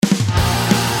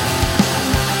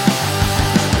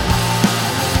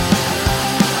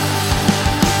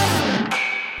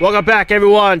Welcome back,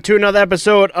 everyone, to another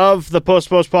episode of the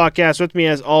Post Podcast. With me,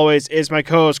 as always, is my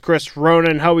co-host, Chris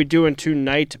Ronan. How we doing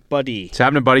tonight, buddy? What's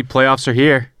happening, buddy? Playoffs are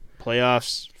here.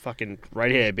 Playoffs, fucking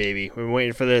right here, baby. We've been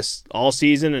waiting for this all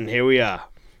season, and here we are.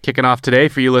 Kicking off today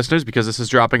for you listeners, because this is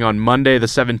dropping on Monday the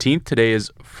 17th. Today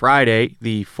is Friday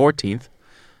the 14th.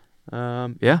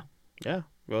 Yeah.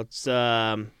 Well, it's,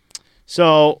 I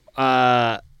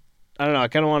don't know. I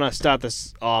kind of want to start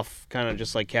this off kind of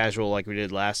just like casual like we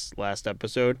did last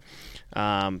episode.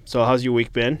 So how's your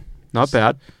week been? Not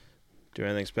bad. Do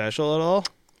anything special at all?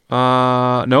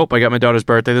 Nope. I got my daughter's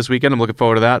birthday this weekend. I'm looking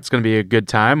forward to that. It's going to be a good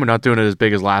time. We're not doing it as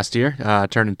big as last year,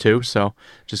 turning 2, so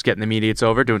just getting the immediates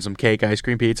over, doing some cake, ice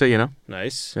cream, pizza, you know.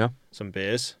 Nice. Yeah. Some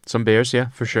beers. Some beers, yeah,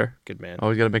 for sure. Good man.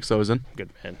 Always got to mix those in. Good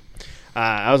man.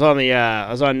 I was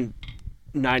on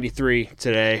 93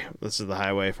 today. This is the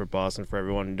highway for Boston for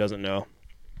everyone who doesn't know.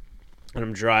 And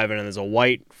I'm driving, and there's a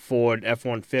white Ford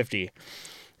F-150,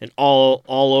 and all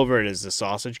over it is the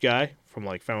sausage guy from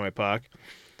like Fenway Park.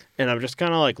 And I'm just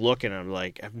kind of like looking, and I'm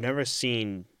like, I've never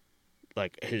seen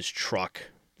like his truck.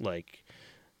 Like,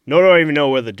 nor do I even know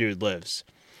where the dude lives.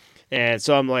 And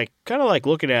so I'm like, kind of like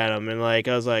looking at him, and like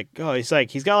I was like, oh, he's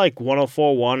got like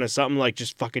 104.1 or something, like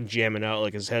just fucking jamming out,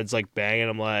 like his head's like banging.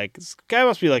 I'm like, this guy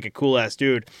must be like a cool ass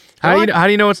dude. How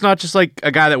do you know it's not just like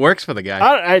a guy that works for the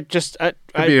guy?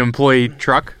 Could be an employee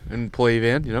truck, employee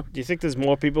van, you know? Do you think there's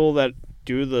more people that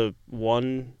do the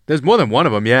one? There's more than one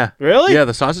of them, yeah. Really? Yeah,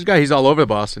 the sausage guy, he's all over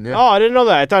Boston, yeah. Oh, I didn't know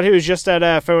that. I thought he was just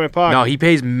at Fenway Park. No, he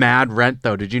pays mad rent,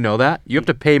 though. Did you know that? You have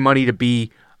to pay money to be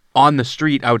on the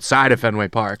street outside of Fenway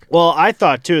Park. Well, I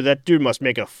thought, too, that dude must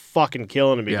make a fucking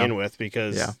killing to begin with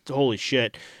because, holy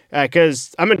shit.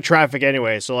 Because I'm in traffic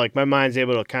anyway, so, like, my mind's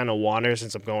able to kind of wander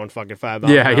since I'm going fucking 5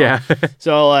 miles an hour. Yeah.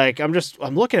 So, like, I'm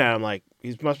looking at him like,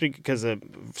 he must be because of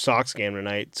Sox game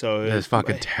tonight. So it's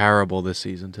fucking terrible this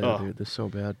season, too, dude. It's so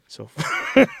bad. It's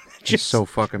so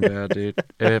fucking bad, dude.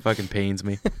 It fucking pains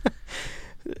me.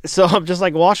 So I'm just,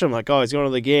 like, watching him like, oh, he's going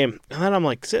to the game. And then I'm,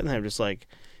 like, sitting there just, like,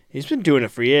 he's been doing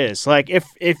it for years. Like,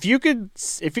 if you could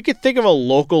think of a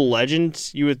local legend,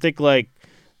 you would think like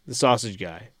the sausage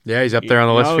guy. Yeah, he's up there on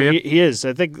the list for you. He is.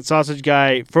 I think the sausage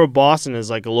guy for Boston is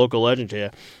like a local legend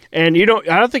here. And I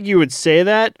don't think you would say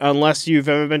that unless you've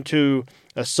ever been to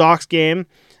a Sox game.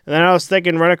 And then I was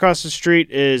thinking right across the street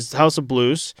is House of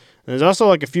Blues. And there's also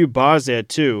like a few bars there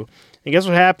too. And guess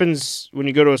what happens when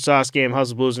you go to a Sox game,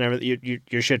 House of Blues and everything?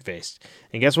 You're shit-faced.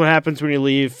 And guess what happens when you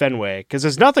leave Fenway? Because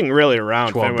there's nothing really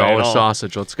around Fenway at all. $12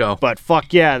 sausage, let's go. But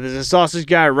fuck yeah, there's a sausage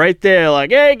guy right there like,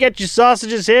 hey, get your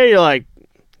sausages here. You're like,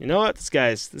 you know what? This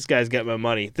guy's got my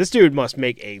money. This dude must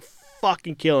make a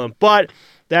fucking killing. But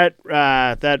that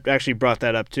actually brought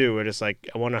that up too. We're just like,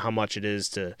 I wonder how much it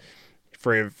is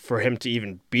for him to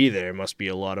even be there. It must be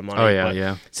a lot of money. Oh yeah, but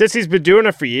yeah. Since he's been doing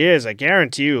it for years, I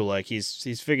guarantee you, like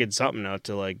he's figured something out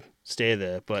to like stay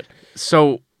there. But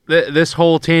so this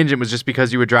whole tangent was just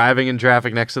because you were driving in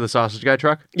traffic next to the sausage guy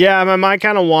truck? Yeah, my mind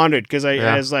kind of wandered because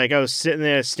I was sitting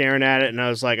there staring at it, and I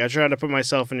was like, I tried to put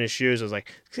myself in his shoes. I was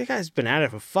like, this guy's been at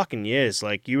it for fucking years.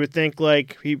 Like you would think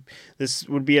like this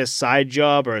would be a side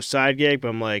job or a side gig, but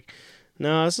I'm like,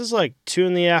 no, this is like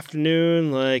 2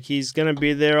 p.m. Like he's gonna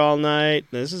be there all night.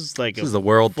 This is the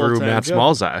world through Matt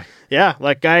Small's eye. Yeah,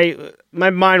 like my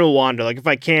mind will wander. Like if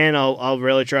I can, I'll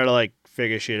really try to like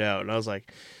figure shit out. And I was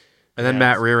like, and then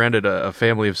Matt rear-ended a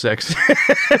family of 6.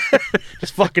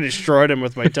 Just fucking destroyed him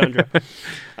with my Tundra.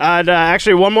 And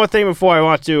actually, one more thing before I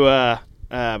want to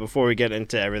before we get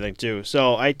into everything too.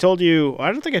 So I told you,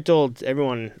 I don't think I told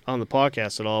everyone on the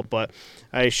podcast at all, but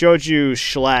I showed you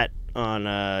Schlatt on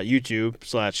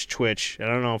YouTube/Twitch. I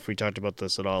don't know if we talked about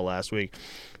this at all last week,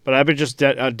 but I've been just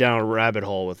down a rabbit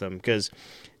hole with him because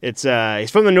it's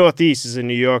he's from the Northeast. He's a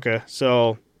New Yorker,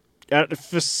 so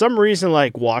for some reason,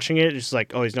 like watching it, it's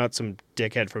like, oh, he's not some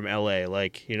dickhead from LA,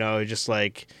 like just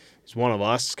like he's one of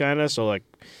us kind of. So like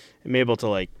I'm able to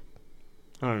like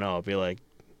I don't know,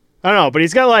 but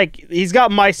he's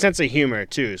got my sense of humor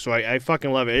too, so I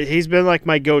fucking love it. He's been like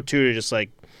my go-to to just like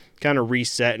kind of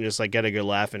reset and just like get a good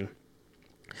laughing.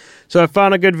 So I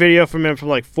found a good video from him from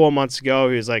like 4 months ago.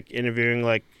 He was like interviewing,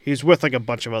 like he's with like a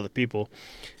bunch of other people,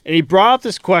 and he brought up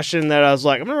this question that I was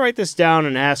like, I'm gonna write this down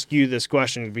and ask you this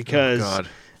question because God,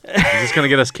 is this gonna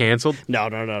get us canceled? No,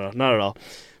 not at all.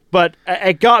 But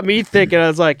it got me thinking. I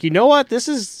was like, you know what? This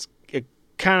is a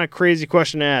kind of crazy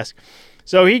question to ask.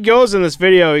 So he goes in this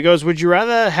video. He goes, would you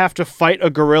rather have to fight a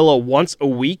gorilla once a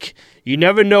week? You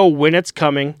never know when it's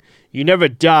coming. You never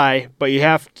die, but you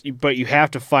have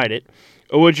to fight it.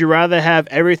 Or would you rather have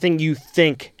everything you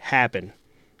think happen?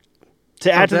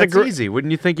 To add to that's easy.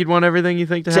 Wouldn't you think you'd want everything you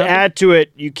think to happen? To add to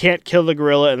it, you can't kill the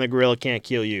gorilla, and the gorilla can't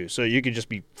kill you. So you could just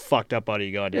be fucked up out of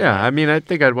your goddamn Yeah, mind. I mean, I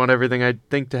think I'd want everything I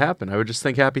think to happen. I would just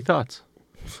think happy thoughts.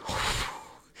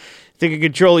 Think you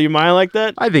control your mind like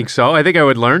that? I think so. I think I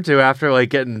would learn to after like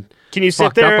getting Can you sit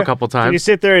fucked there up a couple times. Can you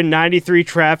sit there in 93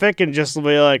 traffic and just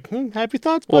be like, happy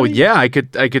thoughts, buddy? Well, yeah, I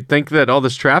could think that all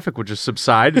this traffic would just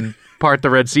subside and part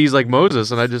the Red Seas like Moses,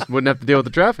 and I just wouldn't have to deal with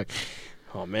the traffic.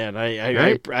 Oh man, I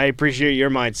Right? I appreciate your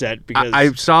mindset because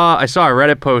I saw a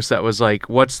Reddit post that was like,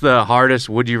 "What's the hardest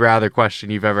would you rather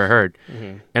question you've ever heard?"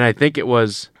 Mm-hmm. And I think it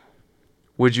was,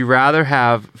 "Would you rather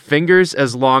have fingers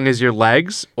as long as your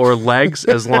legs or legs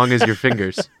as long as your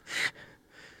fingers?"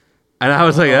 And I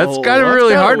was like, "That's kind of a that's really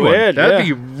kinda hard weird, one. That'd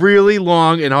yeah. be really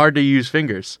long and hard to use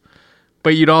fingers,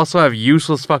 but you'd also have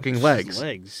useless fucking legs."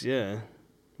 Legs, yeah.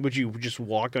 Would you just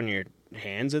walk on your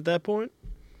hands at that point?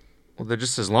 Well, they're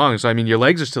just as long. So I mean, your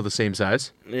legs are still the same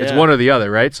size. It's Yeah. one or the other,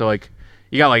 right? So like,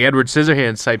 you got like Edward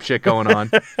Scissorhands type shit going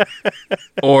on,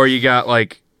 or you got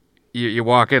like you're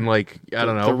walking like I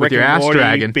don't know The with Rick your and ass Morty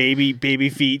dragging. baby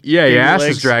feet. Yeah, baby your ass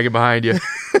legs. is dragging behind you.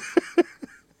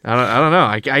 I don't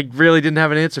know. I really didn't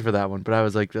have an answer for that one, but I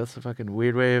was like, that's a fucking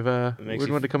weird way of makes weird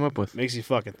you one to come up with. Makes you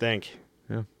fucking think.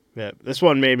 Yeah. Yeah. This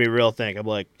one made me real think. I'm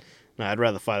like, no, I'd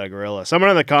rather fight a gorilla.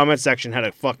 Someone in the comment section had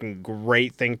a fucking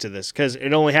great thing to this because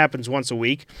it only happens once a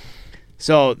week.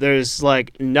 So there's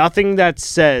like nothing that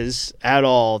says at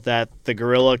all that the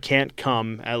gorilla can't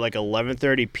come at like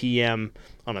 11:30 p.m.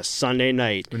 on a Sunday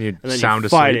night When you and then sound you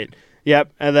fight asleep. it.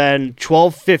 Yep, and then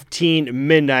 12:15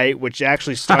 midnight, which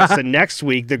actually starts the next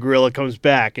week. The gorilla comes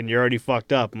back, and you're already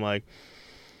fucked up. I'm like,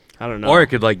 I don't know. Or it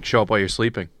could like show up while you're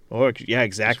sleeping. Yeah,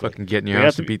 exactly. Just fucking get in your You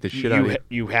house have and beat the shit out of you.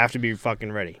 You have to be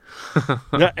fucking ready.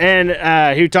 No,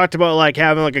 and he talked about like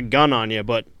having like a gun on you,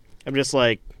 but I'm just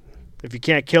like, if you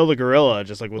can't kill the gorilla,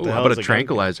 just like what Ooh, the how hell about is a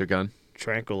tranquilizer gun?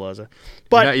 Tranquilizer.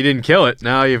 But You didn't kill it.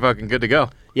 Now you're fucking good to go.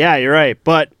 yeah, you're right.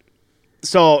 But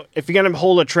so if you're gonna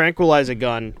hold a tranquilizer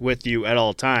gun with you at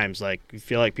all times, like you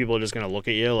feel like people are just gonna look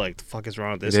at you like, the fuck is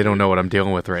wrong with this? They don't know what I'm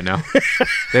dealing with right now.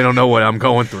 They don't know what I'm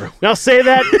going through. Now say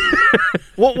that.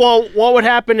 What would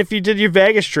happen if you did your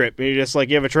Vegas trip and you just like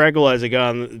you have a tranquilizer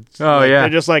gun? Oh, like, yeah. They're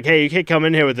just like, hey, you can't come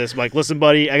in here with this. I'm like, listen,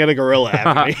 buddy, I got a gorilla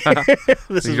after me.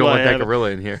 This You is don't why want I that have it.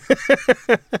 gorilla in here.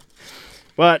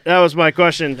 But that was my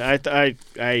question. I had a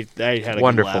good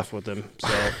Wonderful. laugh with him.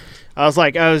 So I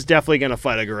was definitely gonna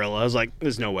fight a gorilla. I was like,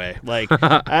 there's no way. Like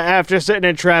after sitting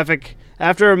in traffic,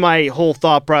 after my whole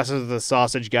thought process of the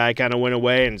sausage guy kind of went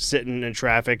away, and sitting in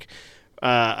traffic,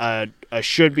 a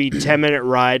should be 10-minute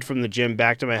ride from the gym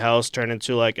back to my house turned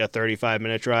into like a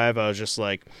 35-minute drive. I was just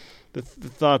like, the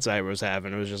thoughts I was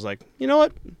having, it was just like, you know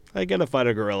what? I gotta fight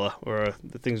a gorilla, or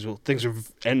things will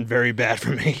end very bad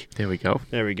for me. There we go.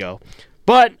 There we go.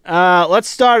 But let's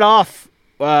start off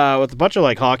with a bunch of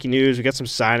like hockey news. We got some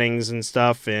signings and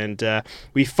stuff, and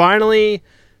we finally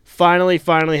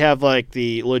have like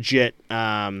the legit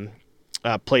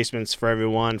placements for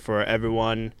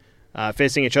everyone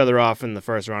facing each other off in the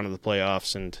first round of the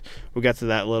playoffs, and we'll get to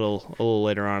that a little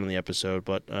later on in the episode.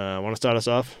 But want to start us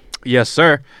off? Yes,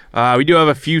 sir. We do have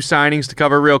a few signings to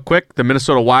cover real quick. The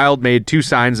Minnesota Wild made 2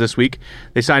 signs this week.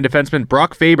 They signed defenseman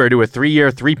Brock Faber to a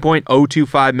 3-year,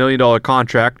 $3.025 million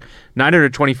contract,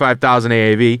 $925,000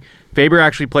 AAV. Faber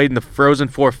actually played in the Frozen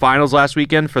Four finals last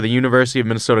weekend for the University of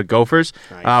Minnesota Gophers.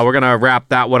 Nice. We're going to wrap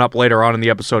that one up later on in the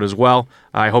episode as well.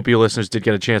 I hope you listeners did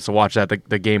get a chance to watch that.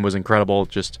 The game was incredible.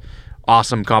 Just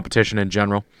awesome competition in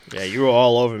general. Yeah, you were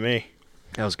all over me.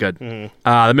 That was good. The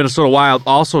Minnesota Wild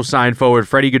also signed forward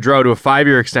Freddie Gaudreau to a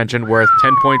 5-year extension worth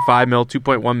 $10.5 million,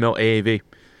 $2.1 million AAV.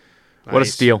 What a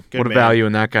Nice. steal. Good What a man. value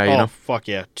in that guy, you know? Fuck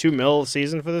yeah, $2 million a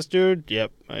season for this dude.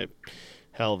 Yep,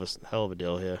 hell of a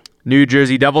deal here. New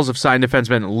Jersey Devils have signed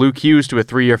defenseman Luke Hughes to a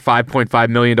 3-year, $5.5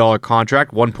 million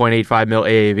contract, $1.85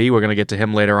 million AAV. We're going to get to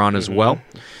him later on as well.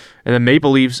 And then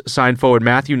Maple Leafs signed forward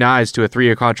Matthew Nyes to a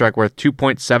 3-year contract worth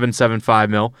 $2.775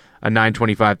 million, a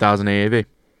 $925,000 AAV.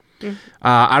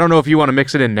 I don't know if you want to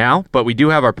mix it in now, but we do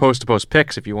have our post-to-post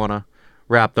picks if you want to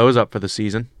wrap those up for the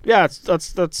season. Yeah, it's not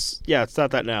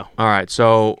that now. All right,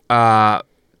 so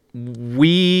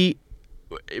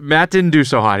Matt didn't do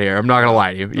so hot here. I'm not gonna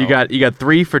lie to you. You got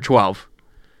 3 for 12.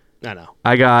 I know.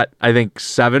 I got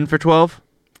 7 for 12.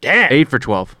 Damn, 8 for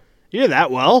 12. you did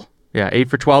that well. Yeah, 8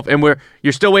 for 12, and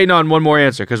you're still waiting on one more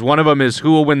answer because one of them is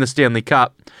who will win the Stanley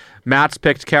Cup. Matt's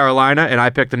picked Carolina, and I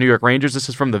picked the New York Rangers. This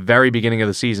is from the very beginning of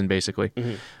the season, basically.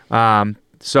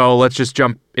 So let's just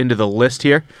jump into the list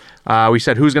here. We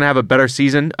said who's going to have a better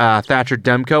season, Thatcher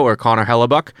Demko or Connor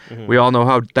Hellebuck. We all know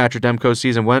how Thatcher Demko's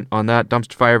season went on that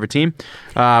dumpster fire of a team.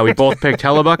 We both picked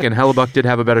Hellebuck, and Hellebuck did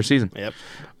have a better season. Yep.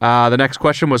 The next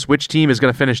question was which team is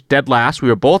going to finish dead last. We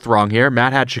were both wrong here.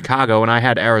 Matt had Chicago, and I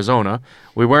had Arizona.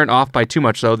 We weren't off by too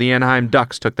much, though. The Anaheim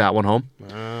Ducks took that one home.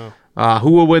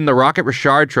 Who will win the Rocket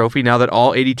Richard Trophy now that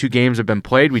all 82 games have been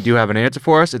played? We do have an answer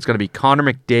for us. It's going to be Connor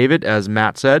McDavid, as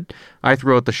Matt said. I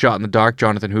threw out the shot in the dark,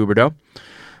 Jonathan Huberdeau.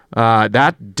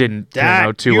 That didn't turn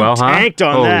out too well, huh? Tanked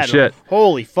on Holy that. shit.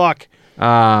 Holy fuck.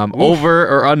 Over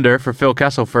or under for Phil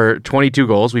Kessel for 22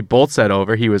 goals. We both said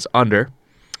over. He was under.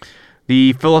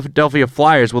 The Philadelphia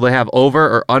Flyers, will they have over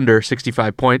or under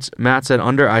 65 points? Matt said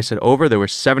under. I said over. There were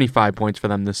 75 points for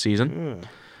them this season.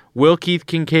 Will Keith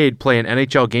Kincaid play an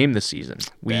NHL game this season?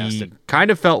 We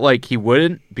kind of felt like he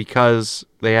wouldn't because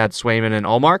they had Swayman and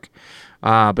Ullmark.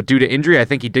 But due to injury, I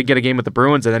think he did get a game with the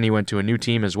Bruins, and then he went to a new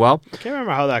team as well. I can't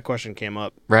remember how that question came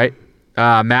up. Right.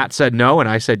 Matt said no, and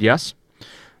I said yes.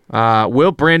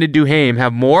 Will Brandon Duhaime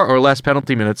have more or less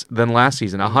penalty minutes than last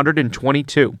season?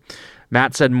 122.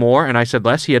 Matt said more, and I said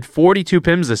less. He had 42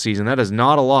 PIMs this season. That is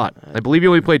not a lot. I believe he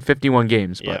only played 51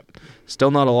 games, but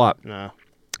still not a lot. No.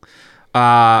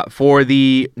 For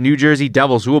the New Jersey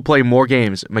Devils, who will play more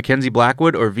games, Mackenzie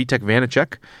Blackwood or Vitek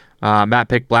Vanacek? Matt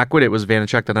picked Blackwood. It was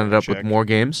Vanacek that ended up with more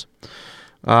games.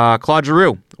 Claude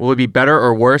Giroux, will it be better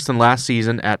or worse than last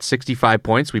season at 65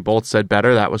 points? We both said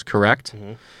better. That was correct.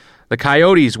 The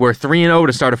Coyotes were 3-0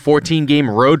 to start a 14-game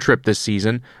road trip this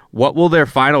season. What will their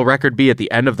final record be at the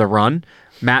end of the run?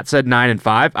 Matt said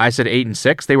 9-5. I said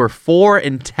 8-6. They were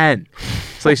 4-10.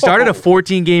 So they started a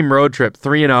 14-game road trip,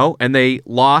 3-0, and they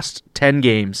lost 10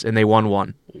 games, and they won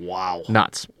 1. Wow.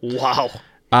 Nuts. Wow.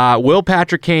 Will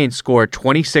Patrick Kane score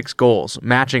 26 goals,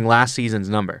 matching last season's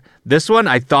number? This one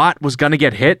I thought was going to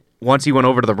get hit once he went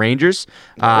over to the Rangers.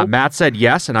 Matt said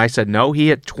yes, and I said no. He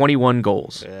hit 21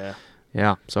 goals.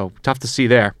 Yeah, so tough to see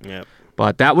there. Yep.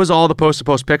 But that was all the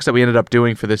post-to-post picks that we ended up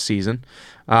doing for this season.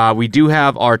 We do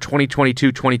have our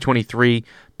 2022-2023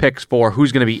 picks for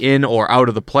who's going to be in or out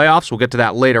of the playoffs. We'll get to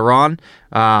that later on.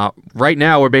 Right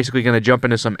now, we're basically going to jump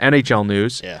into some NHL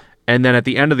news. Yeah. And then at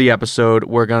the end of the episode,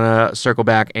 we're going to circle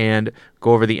back and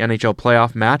go over the NHL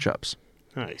playoff matchups.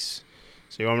 Nice.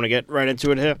 So you want me to get right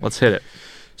into it here? Let's hit it.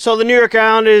 So the New York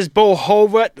Islanders, Bo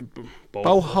Horvat,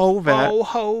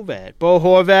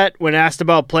 when asked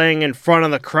about playing in front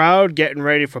of the crowd, getting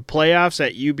ready for playoffs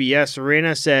at UBS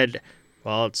Arena, said,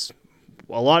 well, it's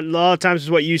a lot of times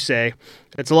is what you say.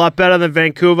 It's a lot better than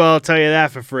Vancouver, I'll tell you that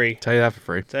for free.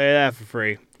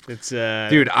 It's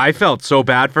Dude, I felt so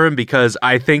bad for him because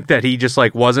I think that he just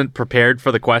wasn't prepared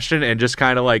for the question and just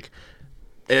kind of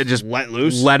it just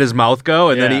let his mouth go,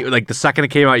 and then he the second it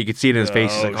came out, you could see it in his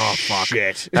face. He's like, "Oh fuck,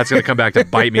 shit. That's gonna come back to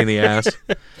bite me in the ass."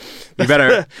 You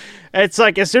better. It's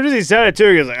like as soon as he said it too,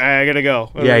 he was like, "I gotta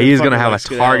go." Yeah, he's gonna have a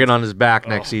target on his back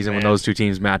next season when those two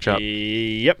teams match up.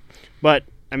 Yep, but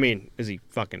I mean, is he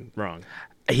fucking wrong?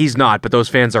 He's not, but those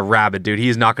fans are rabid, dude.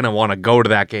 He's not going to want to go to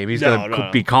that game. He's going to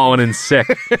be calling in sick,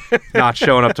 not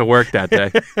showing up to work that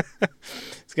day.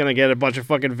 He's going to get a bunch of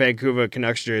fucking Vancouver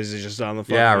Canucks jerseys just on the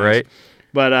phone. Yeah, right.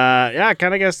 But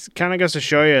kind of goes to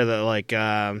show you that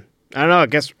I don't know.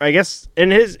 I guess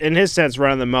in his sense,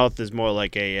 running the mouth is more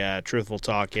like a truthful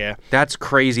talk. Yeah, that's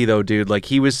crazy though, dude.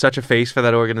 He was such a face for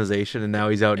that organization, and now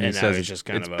he's out and he says it's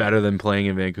better than playing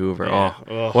in Vancouver. Yeah.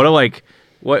 Oh, what a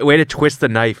What way to twist the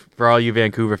knife for all you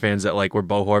Vancouver fans that were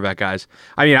Bo Horvat guys.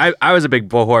 I mean, I was a big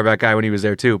Bo Horvat guy when he was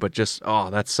there too, but just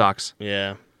that sucks.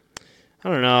 Yeah, I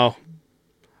don't know.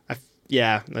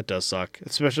 That does suck,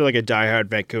 especially a diehard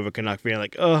Vancouver Canuck being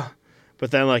but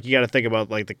then you got to think about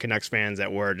the Canucks fans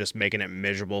that were just making it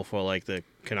miserable for the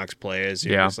Canucks players.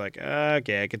 You're just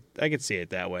okay, I could see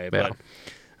it that way, but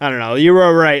I don't know. You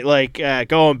were right.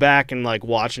 Going back and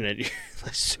watching it.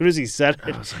 As soon as he said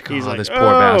it, he's this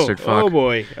poor bastard. Fuck. Oh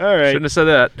boy! All right, shouldn't have said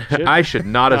that. I should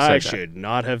not have said that. I should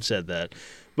not have said that.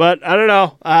 But I don't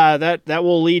know. That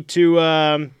will lead to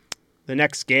the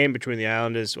next game between the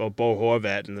Islanders, Bo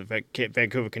Horvat and the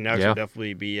Vancouver Canucks will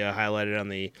definitely be highlighted on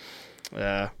the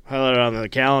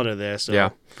calendar there. So yeah,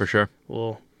 for sure.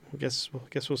 I guess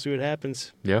we'll see what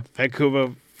happens. Yeah,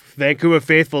 Vancouver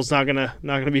faithful's not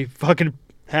gonna be fucking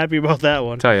happy about that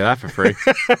one. Tell you that for free.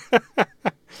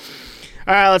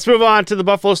 All right, let's move on to the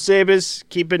Buffalo Sabres,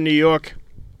 keeping in New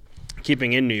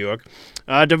York.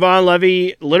 Devon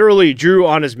Levy literally drew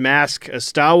on his mask a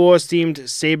Star Wars-themed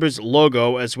Sabres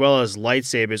logo as well as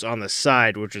lightsabers on the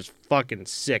side, which is fucking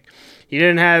sick. He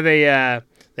didn't have they had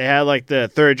the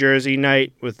third jersey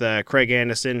night with Craig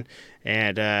Anderson,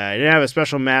 And he didn't have a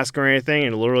special mask or anything,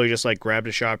 and literally just like grabbed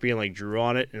a Sharpie and like drew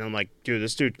on it. And I'm like, dude,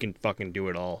 this dude can fucking do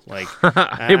it all. Like,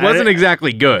 it wasn't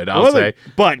exactly good, I'll say,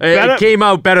 but it came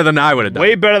out better than I would have done.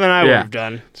 Way better than I would have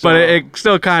done. So. But it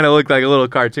still kind of looked like a little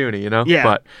cartoony, you know. Yeah.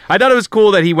 But I thought it was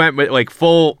cool that he went with like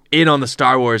full in on the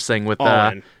Star Wars thing with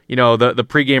the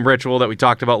pregame ritual that we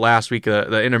talked about last week,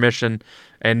 the intermission,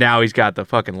 and now he's got the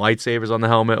fucking lightsabers on the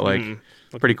helmet. Like,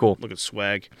 pretty cool. Look at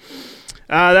swag.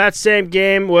 That same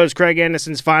game was Craig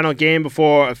Anderson's final game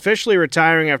before officially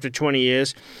retiring after 20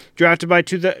 years.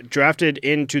 Drafted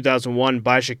in 2001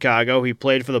 by Chicago, he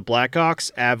played for the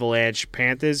Blackhawks, Avalanche,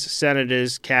 Panthers,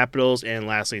 Senators, Capitals, and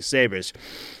lastly Sabres.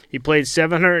 He played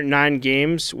 709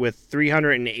 games with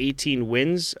 318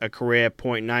 wins, a career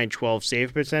 .912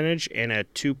 save percentage, and a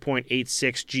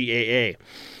 2.86 GAA.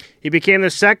 He became the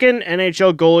second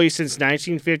NHL goalie since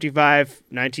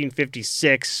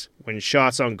 1955-1956 when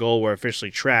shots on goal were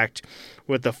officially tracked,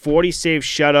 with a 40-save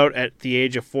shutout at the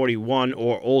age of 41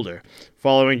 or older,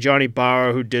 following Johnny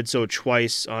Bauer, who did so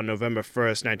twice on November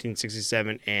 1st,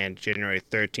 1967 and January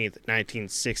 13th,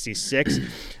 1966.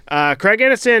 Craig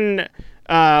Anderson,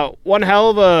 one hell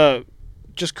of a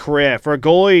just career. For a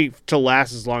goalie to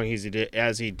last as long as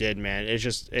he did, man, it's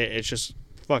just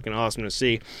fucking awesome to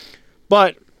see.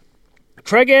 But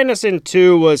Craig Anderson,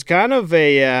 too, was kind of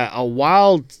a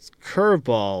wild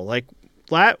curveball. Like,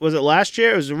 was it last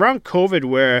year? It was around COVID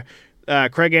where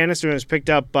Craig Anderson was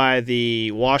picked up by the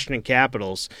Washington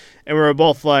Capitals, and we were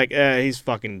both like, he's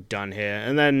fucking done here.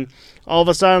 And then all of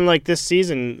a sudden, like this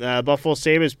season, Buffalo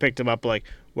Sabres picked him up. Like,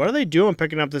 what are they doing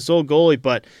picking up this old goalie?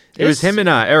 But it was him and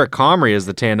Eric Comrie as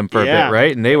the tandem for a bit,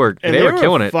 right? And they were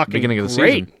killing it at the beginning of the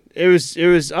season. It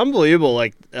was unbelievable,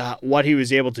 like what he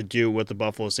was able to do with the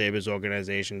Buffalo Sabres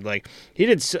organization. Like he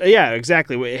did,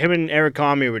 exactly. Him and Eric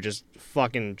Comrie were just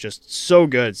fucking just so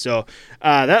good. So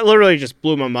that literally just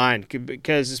blew my mind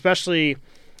because, especially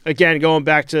again going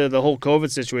back to the whole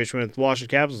COVID situation with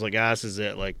Washington Capitals, like this is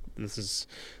it. Like this is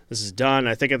done.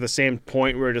 I think at the same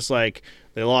point we're just like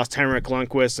they lost Henrik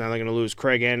Lundqvist, and now they're gonna lose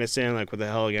Craig Anderson. Like what the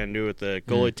hell are you gonna do with the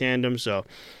goalie tandem? So.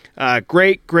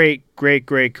 Great career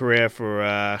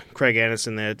for Craig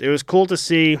Anderson there. It was cool to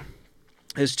see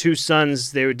his two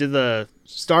sons. They did the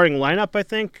starting lineup, I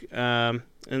think,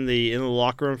 in the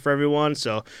locker room for everyone.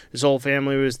 So his whole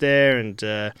family was there, and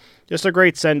just a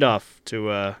great send off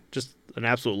to just an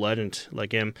absolute legend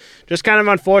like him. Just kind of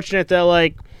unfortunate that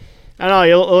I don't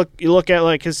know. You look at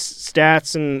like his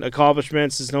stats and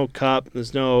accomplishments. There's no cup.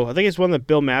 There's no. I think he's won the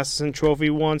Bill Masterson Trophy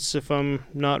once, if I'm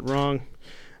not wrong.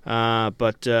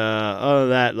 But other than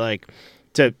that, like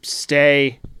to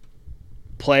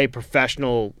play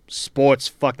professional sports,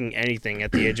 fucking anything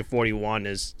at the age of 41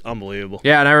 is unbelievable.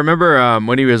 Yeah, and I remember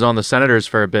when he was on the Senators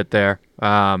for a bit there,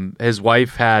 his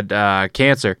wife had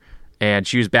cancer, and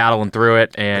she was battling through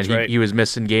it, and he was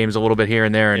missing games a little bit here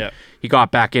and there, and he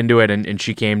got back into it, and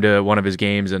she came to one of his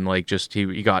games, and like just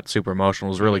he got super emotional.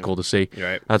 It was really cool to see.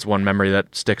 Right. That's one memory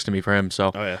that sticks to me for him.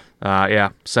 So,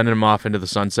 sending him off into the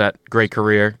sunset. Great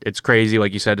career. It's crazy,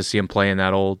 like you said, to see him playing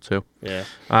that old too. Yeah.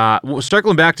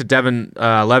 Circling back to Devin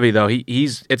Levy though,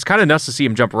 it's kind of nuts to see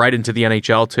him jump right into the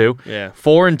NHL too. Yeah.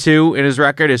 4-2 in his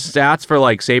record. His stats for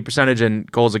like save percentage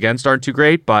and goals against aren't too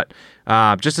great, but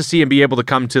just to see him be able to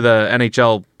come to the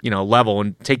NHL, level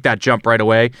and take that jump right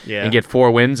away and get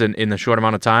 4 wins in the short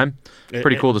amount of time.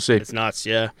 Pretty cool to see. It's nuts,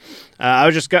 yeah. I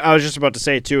was just about to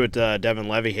say too with Devin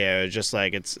Levy here. It's just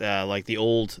like it's like the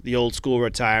old school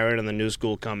retiring and the new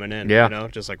school coming in. Yeah,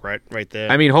 just like right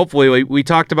there. I mean, hopefully we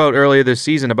talked about earlier this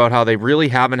season about how they really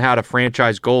haven't had a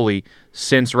franchise goalie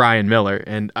since Ryan Miller,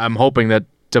 and I'm hoping that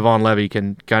Devon Levy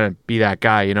can kind of be that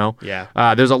guy.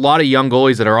 Yeah. There's a lot of young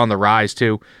goalies that are on the rise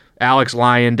too. Alex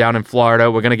Lyon down in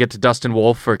Florida. We're going to get to Dustin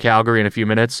Wolf for Calgary in a few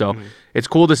minutes. So it's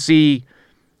cool to see,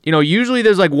 usually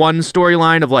there's like one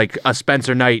storyline of like a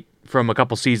Spencer Knight from a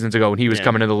couple seasons ago when he was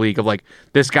coming into the league of like,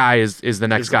 this guy is the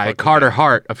next guy. Carter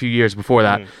Hart a few years before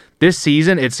that. This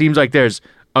season, it seems like there's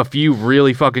a few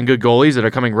really fucking good goalies that are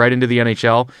coming right into the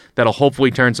NHL that'll hopefully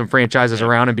turn some franchises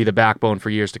around and be the backbone for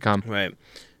years to come. Right.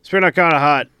 Speaking of Carter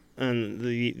Hart, and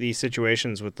the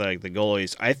situations with like the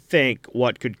goalies, I think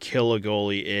what could kill a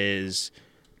goalie is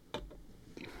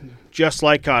just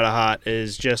like Carter Hart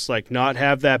is just like not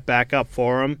have that backup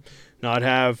for him, not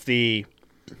have the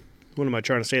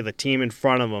the team in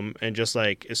front of him, and just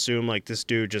like assume like this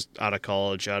dude just out of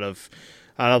college, out of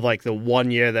like the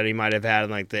 1 year that he might have had in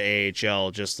like the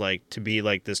AHL, just like to be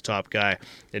like this top guy.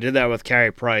 They did that with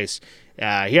Carey Price. He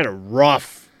had a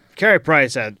rough Carey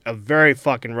Price had a very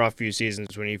fucking rough few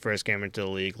seasons when he first came into the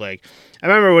league. Like, I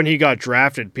remember when he got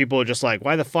drafted, people were just like,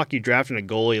 why the fuck you drafting a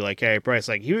goalie like Carey Price?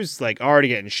 Like, he was, like, already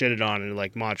getting shitted on in,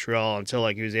 like, Montreal until,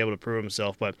 like, he was able to prove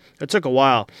himself. But it took a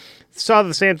while. Saw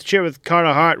the same shit with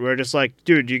Carter Hart, where just like,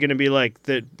 dude, you're going to be, like,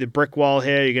 the brick wall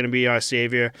here. You're going to be our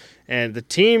savior. And the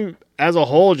team as a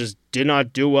whole just did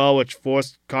not do well, which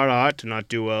forced Carter Hart to not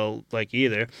do well, like,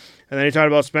 either. And then he talked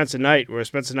about Spencer Knight, where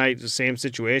Spencer Knight, the same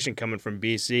situation, coming from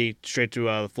BC straight to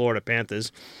the Florida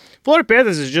Panthers. Florida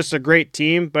Panthers is just a great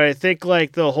team, but I think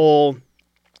like we're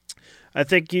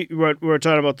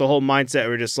talking about the whole mindset.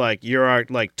 We're just like, you're our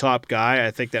like top guy.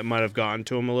 I think that might have gotten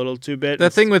to him a little too bit. The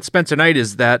thing with Spencer Knight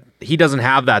is that he doesn't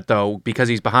have that though, because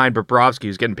he's behind Bobrovsky,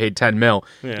 who's getting paid $10 million.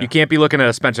 Yeah. You can't be looking at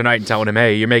a Spencer Knight and telling him,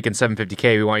 "Hey, you're making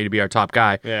 $750K. We want you to be our top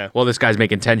guy." Yeah. Well, this guy's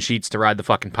making 10 sheets to ride the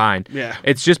fucking pine. Yeah.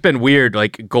 It's just been weird,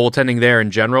 like goaltending there in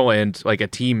general, and like a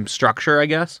team structure, I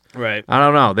guess. Right. I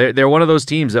don't know. They're one of those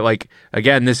teams that, like,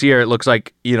 again, this year it looks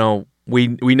like, you know,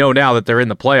 we know now that they're in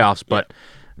the playoffs, but.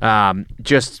 Yeah.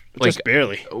 Just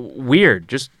barely weird,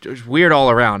 just weird all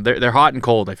around. They're hot and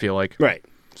cold, I feel like. Right.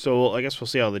 So I guess we'll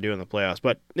see how they do in the playoffs.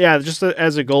 But yeah, just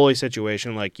as a goalie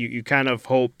situation, like you kind of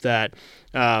hope that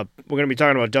we're going to be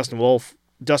talking about Dustin Wolf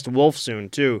soon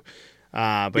too.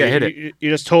 But yeah,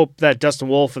 you just hope that Dustin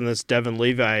Wolf and this Devin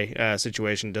Levi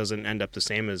situation doesn't end up the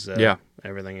same as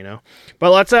everything, you know.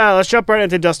 But let's jump right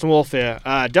into Dustin Wolf here.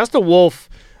 Dustin Wolf.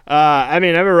 I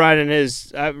mean, I've been riding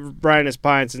his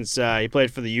pine since he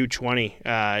played for the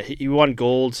U20. He won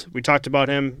gold. We talked about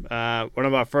him. One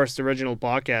of our first original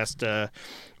podcast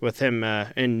with him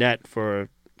in net for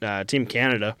Team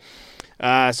Canada.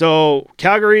 So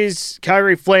Calgary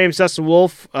Flames, Dustin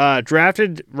Wolf,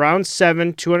 drafted round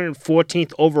 7,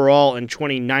 214th overall in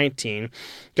 2019.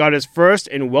 Got his first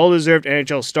and well-deserved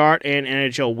NHL start and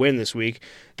NHL win this week.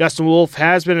 Dustin Wolf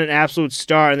has been an absolute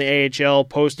star in the AHL,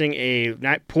 posting a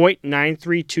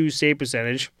 .932 save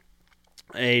percentage,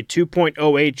 a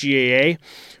 2.08 GAA,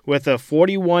 with a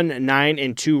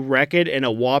 41-9-2 record and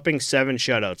a whopping 7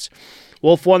 shutouts.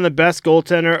 Wolf won the Best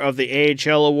Goaltender of the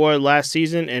AHL award last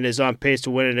season and is on pace to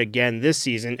win it again this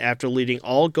season after leading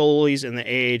all goalies in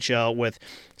the AHL with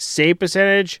save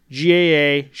percentage,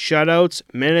 GAA, shutouts,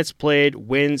 minutes played,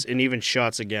 wins, and even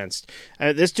shots against.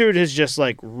 This dude has just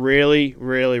like really,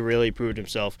 really, really proved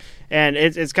himself. And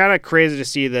it's kind of crazy to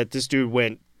see that this dude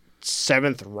went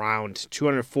 7th round,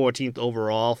 214th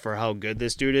overall for how good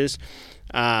this dude is.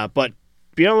 But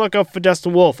be on the lookout for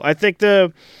Dustin Wolf. I think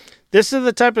this is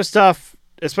the type of stuff,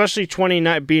 especially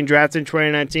being drafted in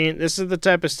 2019, this is the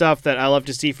type of stuff that I love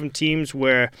to see from teams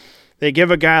where they give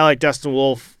a guy like Dustin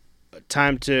Wolf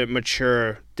time to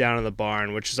mature down in the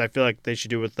barn, which is I feel like they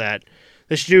should do with that.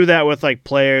 They should do that with like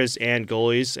players and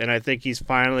goalies, and I think he's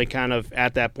finally kind of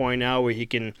at that point now where he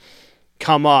can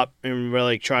come up and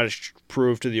really try to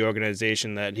prove to the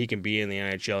organization that he can be in the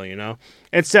NHL, you know,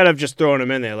 instead of just throwing him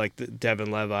in there like the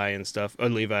Devin Levi and stuff, or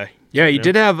Levi. Yeah, he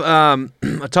did have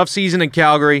a tough season in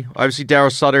Calgary. Obviously,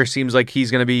 Darryl Sutter seems like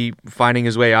he's going to be finding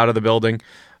his way out of the building.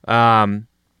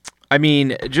 I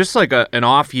mean, just like an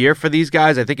off year for these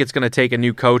guys, I think it's going to take a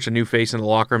new coach, a new face in the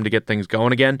locker room to get things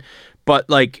going again. But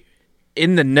like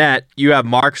in the net, you have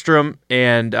Markstrom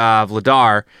and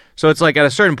Vladar. So it's like at a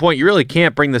certain point, you really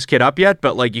can't bring this kid up yet,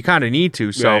 but like you kind of need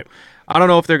to. So right. I don't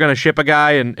know if they're going to ship a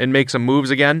guy and make some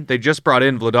moves again. They just brought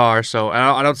in Vladar, so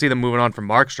I don't see them moving on from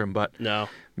Markstrom, but no,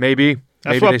 maybe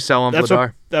they sell him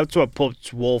Vladar. That's what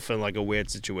puts Wolf in like a weird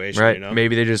situation, right? You know?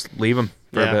 Maybe they just leave him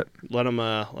for a bit. Let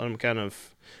him kind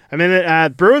of. I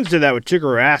mean, Bruins did that with Tuukka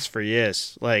Rask for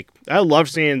years. Like, I love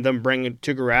seeing them bring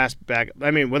Tuukka Rask back.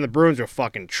 I mean, when the Bruins were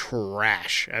fucking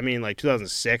trash. I mean, like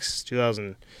 2006,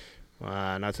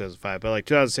 not 2005, but like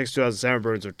 2006, 2007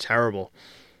 Bruins were terrible.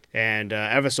 And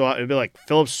ever so it'd be like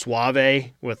Philip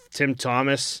Suave with Tim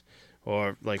Thomas,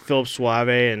 or like Philip Suave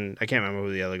and I can't remember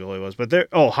who the other goalie was, but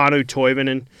Hannu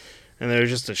Toivonen, and they were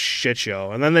just a shit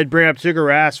show. And then they'd bring up Tuukka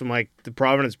Rask from like the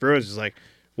Providence Bruins. It's like,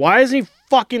 why isn't he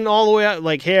fucking all the way out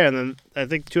like here? And then I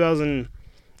think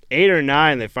 2008 or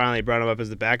 9 they finally brought him up as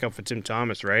the backup for Tim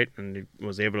Thomas, right? And he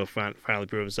was able to finally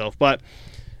prove himself. But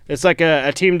it's like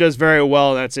a team does very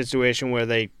well in that situation where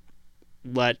they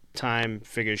let time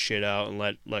figure shit out and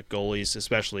let goalies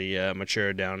especially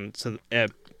mature down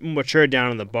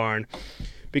in the barn,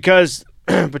 because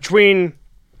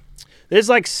there's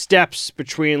like steps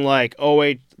between like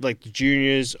OH, like the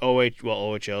juniors,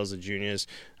 OHL is the juniors,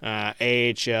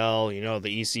 AHL, you know,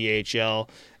 the ECHL,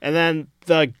 and then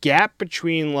the gap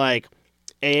between like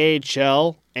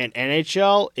AHL and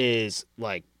NHL is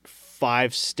like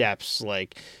 5 steps.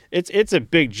 Like it's a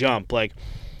big jump. Like,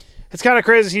 it's kind of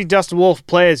crazy to see Dustin Wolf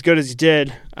play as good as he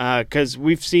did. because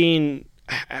we've seen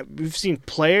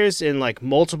players in like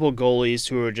multiple goalies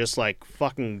who are just like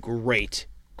fucking great,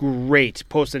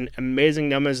 posting amazing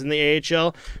numbers in the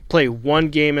AHL, play one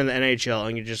game in the NHL,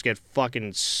 and you just get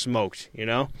fucking smoked, you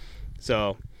know?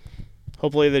 So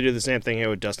hopefully they do the same thing here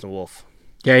with Dustin Wolf.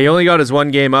 Yeah, he only got his one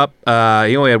game up.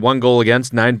 He only had one goal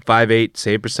against, .958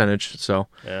 save percentage. So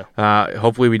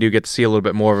hopefully we do get to see a little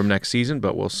bit more of him next season,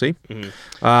 but we'll see.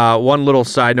 Mm-hmm. One little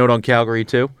side note on Calgary,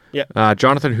 too. Yeah.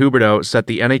 Jonathan Huberdeau set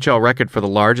the NHL record for the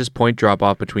largest point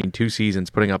drop-off between two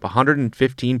seasons, putting up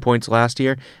 115 points last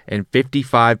year and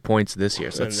 55 points this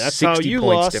year. So that's 60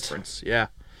 points difference. Yeah.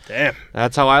 Damn.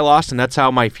 That's how I lost, and that's how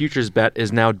my futures bet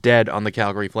is now dead on the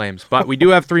Calgary Flames. But we do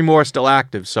have 3 more still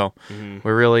active, so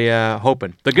we're really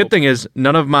hoping. The good thing is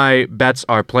none of my bets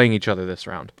are playing each other this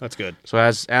round. That's good. So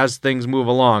as things move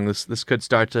along, this could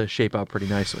start to shape up pretty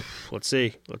nicely. Let's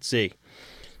see.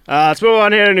 Let's move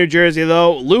on here to New Jersey,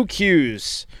 though. Luke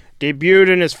Hughes debuted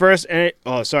in his first...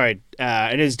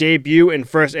 in his debut and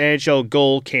first NHL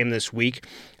goal came this week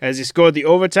as he scored the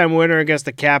overtime winner against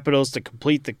the Capitals to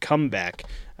complete the comeback.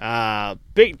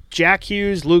 Big Jack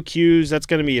Hughes, Luke Hughes, that's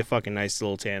going to be a fucking nice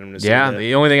little tandem to see. Yeah,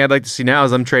 the only thing I'd like to see now is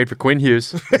them trade for Quinn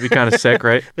Hughes. That'd be kind of sick,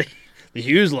 right? The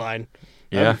Hughes line.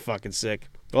 That'd be fucking sick.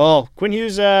 Well, Quinn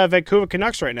Hughes, Vancouver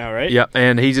Canucks right now, right? Yeah,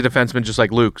 and he's a defenseman just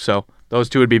like Luke, so those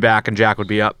two would be back and Jack would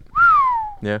be up.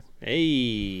 Yeah.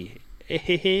 Hey.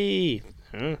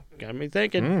 Got me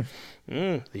thinking.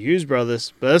 The Hughes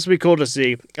brothers. But this would be cool to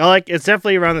see. It's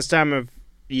definitely around this time of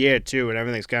year, too, and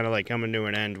everything's kind of like coming to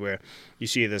an end where you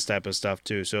see this type of stuff,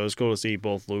 too. So it's cool to see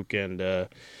both Luke and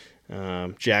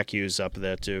Jack Hughes up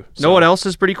there, too. So. Know what else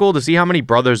is pretty cool? To see how many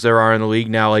brothers there are in the league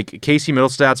now. Like, Casey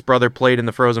Middlestat's brother played in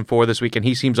the Frozen Four this week, and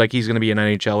he seems like he's going to be an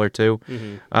NHLer, too.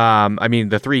 Mm-hmm. I mean,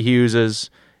 the 3 Hugheses,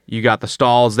 you got the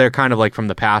Stalls. They're kind of like from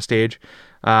the past age.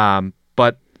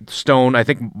 But Stone, I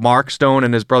think Mark Stone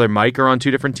and his brother Mike are on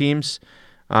 2 different teams.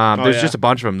 There's just a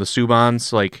bunch of them. The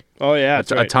Subans, like... Oh, yeah,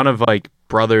 that's a ton of, like,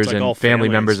 brothers like and family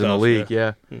members in the league.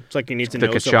 Yeah. It's like you need to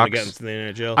know someone to get into the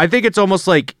NHL. I think it's almost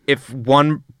like if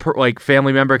one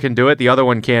family member can do it, the other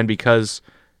one can because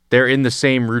they're in the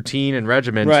same routine and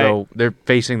regimen, so they're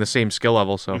facing the same skill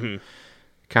level. So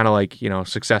kind of like,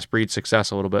 success breeds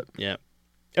success a little bit. Yeah.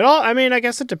 I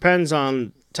guess it depends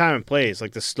on time and place.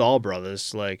 Like the Stahl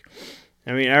brothers,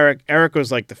 Eric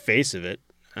was like the face of it.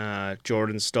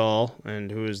 Jordan Stahl,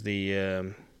 and who was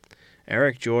the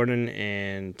Eric Jordan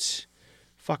and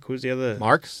who's the other?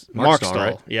 Mark Stahl,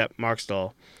 right? Yep, Mark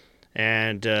Stahl.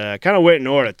 And kind of went in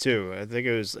order too. I think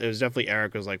it was definitely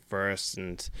Eric was like first,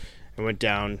 and it went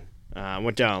down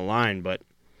the line. But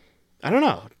I don't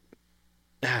know.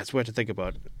 It's weird to think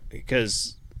about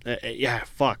because.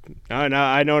 Fuck. No,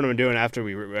 I know what I'm doing after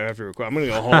we record. I'm gonna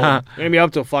go home. I'm gonna be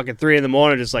up till fucking 3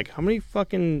 a.m. just like, how many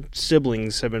fucking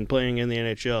siblings have been playing in the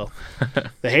NHL?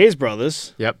 The Hayes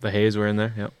brothers. Yep, the Hayes were in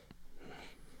there. Yep.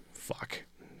 Fuck.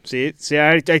 See,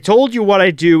 I told you what I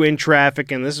do in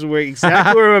traffic, and this is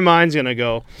exactly where my mind's gonna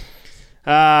go.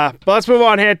 But let's move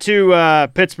on here to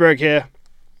Pittsburgh here.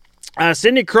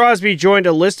 Sidney Crosby joined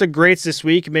a list of greats this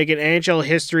week, making NHL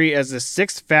history as the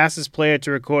 6th fastest player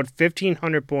to record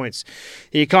 1,500 points.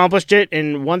 He accomplished it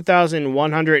in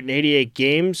 1,188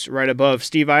 games, right above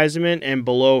Steve Yzerman and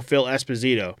below Phil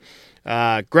Esposito.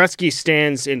 Gretzky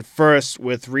stands in first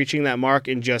with reaching that mark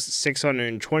in just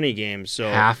 620 games. So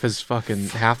half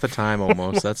the time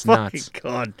almost. That's nuts.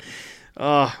 God.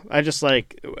 I just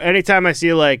anytime I see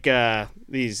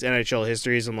these NHL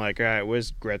histories, I'm like, all right,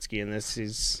 where's Gretzky in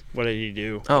this? What did he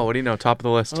do? Oh, what do you know? Top of the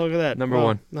list. Oh, look at that. Number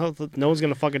 1. No one's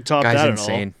going to fucking top Guy's that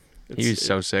insane. at all. He was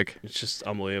so sick. It's just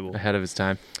unbelievable. Ahead of his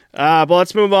time. But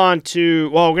let's move on to,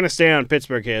 we're going to stay on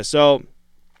Pittsburgh here. So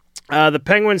the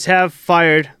Penguins have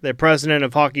fired their president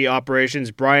of hockey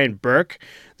operations, Brian Burke,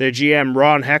 their GM,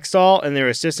 Ron Hextall, and their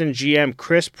assistant GM,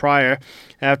 Chris Pryor,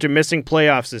 after missing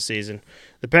playoffs this season.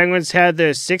 The Penguins had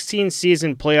their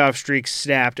 16-season playoff streak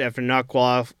snapped after not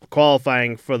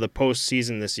qualifying for the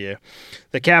postseason this year.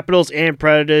 The Capitals and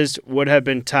Predators would have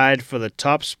been tied for the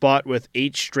top spot with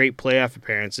 8 straight playoff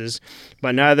appearances,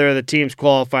 but neither of the teams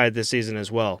qualified this season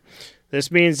as well.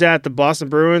 This means that the Boston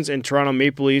Bruins and Toronto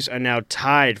Maple Leafs are now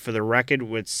tied for the record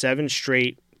with 7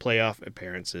 straight playoff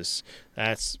appearances.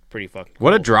 That's pretty fucking cool.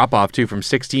 What a drop-off, too, from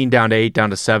 16 down to 8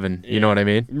 down to 7. You know what I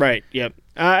mean? Right, yep.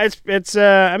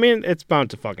 It's bound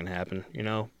to fucking happen,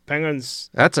 Penguins.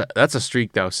 That's a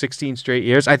streak though. 16 straight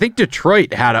years. I think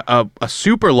Detroit had a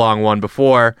super long one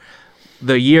before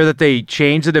the year that they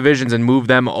changed the divisions and moved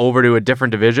them over to a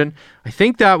different division, I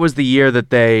think that was the year that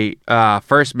they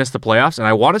first missed the playoffs, and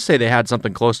I want to say they had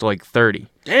something close to like 30.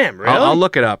 Damn, really? I'll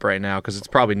look it up right now because it's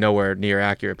probably nowhere near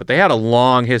accurate, but they had a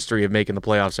long history of making the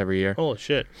playoffs every year. Holy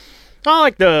shit. Not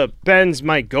like the Bens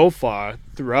might go far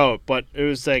throughout, but it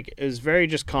was very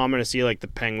just common to see like the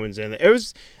Penguins in it.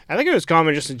 I think it was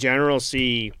common just in general to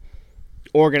see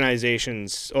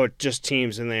organizations or just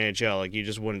teams in the NHL. Like you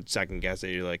just wouldn't second guess it.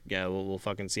 You're like, yeah, we'll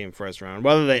fucking see them first round.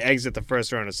 Whether they exit the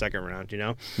first round or second round, you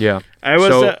know? Yeah.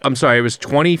 I'm sorry, it was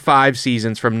 25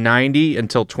 seasons from 90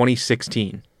 until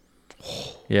 2016.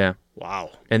 Yeah.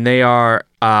 Wow. And they are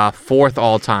fourth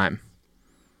all time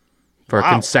for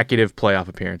consecutive playoff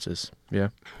appearances. Yeah.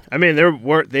 I mean, they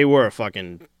were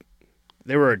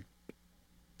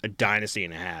a dynasty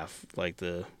and a half, like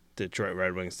the Detroit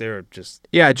Red Wings. They were just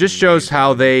it just shows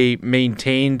how they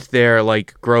maintained their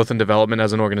like growth and development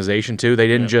as an organization too. They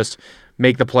didn't just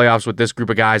make the playoffs with this group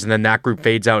of guys and then that group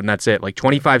fades out and that's it. Like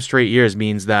 25 straight years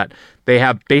means that they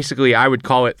have basically, I would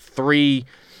call it 3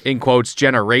 in quotes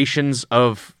generations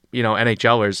of,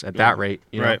 NHLers at that rate,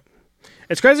 you know? Right.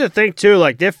 It's crazy to think too,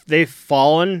 like they've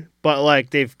fallen, but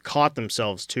like they've caught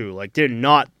themselves too. Like they're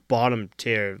not bottom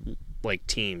tier like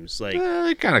teams. Like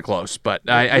they're kind of close, but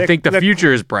I think the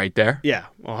future is bright there. Yeah,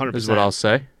 100%. Is what I'll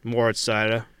say. Moritz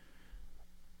Seider.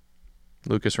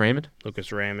 Lucas Raymond.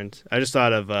 I just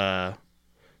thought of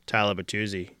Tyler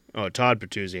Bertuzzi. Oh, Todd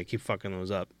Bertuzzi. I keep fucking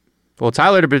those up. Well,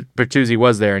 Tyler Bertuzzi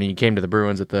was there, and he came to the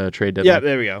Bruins at the trade deadline. Yeah,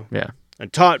 there we go. Yeah.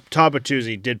 And Todd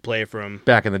Bertuzzi did play for him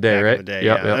back in the day, right? In the day,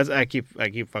 yep, yeah. Yep. I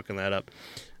keep fucking that up.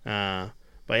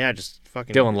 But yeah, just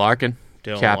fucking Dylan Larkin,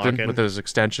 captain Larkin. with his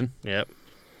extension. Yep.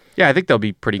 Yeah, I think they'll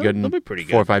be pretty good in be pretty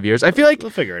good. 4 or 5 years. I feel like they'll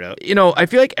figure it out. I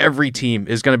feel like every team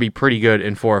is going to be pretty good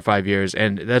in 4 or 5 years,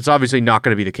 and that's obviously not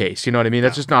going to be the case. You know what I mean?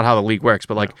 That's just not how the league works.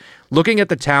 But like looking at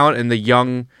the talent and the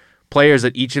young players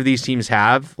that each of these teams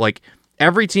have, like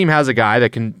every team has a guy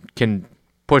that can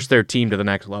push their team to the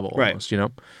next level, almost,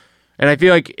 right? And I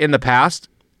feel like in the past,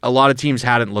 a lot of teams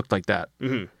hadn't looked like that.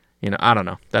 Mm-hmm. I don't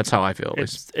know. That's how I feel. At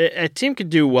least. A team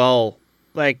could do well.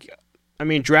 Like, I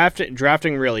mean,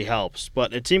 drafting really helps,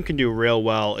 but a team can do real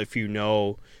well if you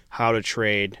know how to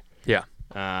trade. Yeah.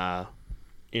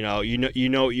 You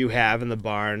know what you have in the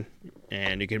barn,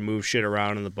 and you can move shit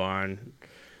around in the barn.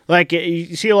 Like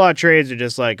you see a lot of trades are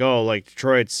just like, oh, like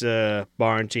Detroit's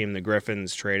barn team, the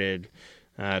Griffins traded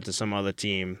to some other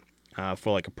team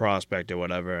for like a prospect or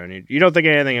whatever, and you don't think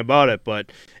anything about it.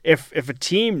 But if a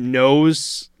team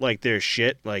knows like their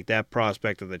shit, like that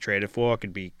prospect that they traded for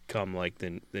could become like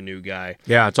the new guy.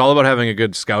 Yeah, it's all about having a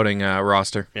good scouting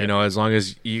roster. Yeah. As long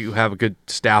as you have a good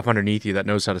staff underneath you that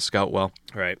knows how to scout well.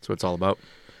 Right. That's what it's all about.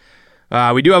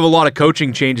 We do have a lot of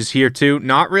coaching changes here too.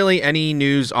 Not really any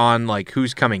news on like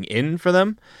who's coming in for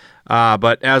them.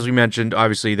 But as we mentioned,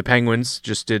 obviously the Penguins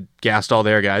just gassed all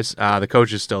their guys. The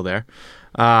coach is still there.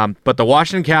 But the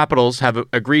Washington Capitals have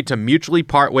agreed to mutually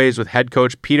part ways with head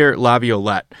coach Peter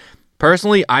Laviolette.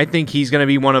 Personally, I think he's going to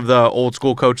be one of the old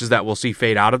school coaches that we'll see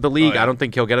fade out of the league. I don't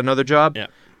think he'll get another job.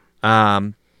 Yeah.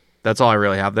 That's all I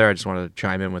really have there. I just wanted to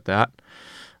chime in with that.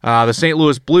 The St.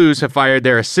 Louis Blues have fired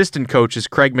their assistant coaches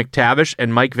Craig McTavish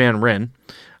and Mike Van Ryn.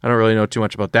 I don't really know too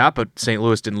much about that, but St.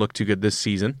 Louis didn't look too good this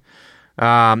season. The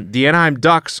Anaheim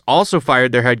Ducks also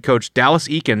fired their head coach Dallas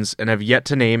Eakins and have yet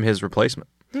to name his replacement.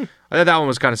 I thought that one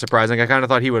was kind of surprising. I kind of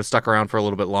thought he would have stuck around for a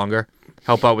little bit longer,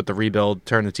 help out with the rebuild,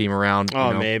 turn the team around.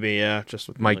 Oh, maybe, yeah. Just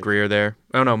with Mike Greer there.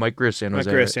 Oh, no, Mike Greer's San Jose.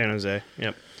 Mike Greer's San Jose,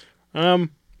 yep. I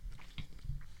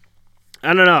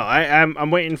don't know.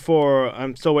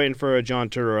 I'm still waiting for a John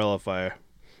Tortorella fire.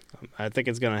 I think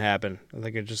it's going to happen. I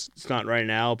think it's not right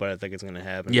now, but I think it's going to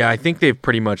happen. Yeah, I think they've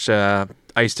pretty much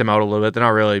iced him out a little bit. They're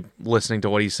not really listening to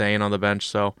what he's saying on the bench,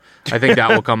 so I think that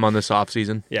will come on this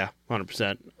offseason. Yeah,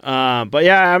 100%. But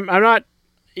yeah, I'm not.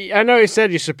 I know you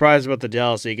said you're surprised about the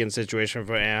Dallas Eakins situation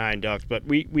for Anaheim Ducks, but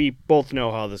we both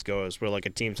know how this goes. Where like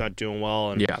a team's not doing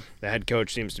well, and the head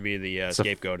coach seems to be the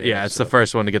scapegoat. It's the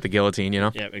first one to get the guillotine, Yeah,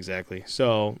 exactly.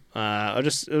 So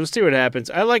we'll see what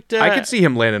happens. I could see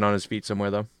him landing on his feet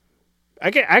somewhere though. I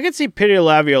could see Peter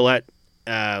Laviolette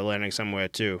landing somewhere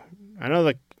too. I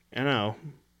know.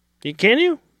 Can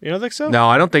you? You don't think so? No,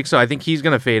 I don't think so. I think he's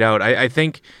going to fade out. I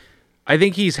think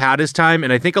he's had his time,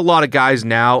 and I think a lot of guys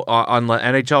now on the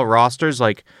NHL rosters,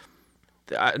 not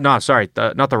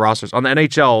the rosters, on the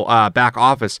NHL back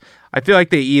office, I feel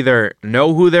like they either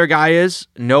know who their guy is,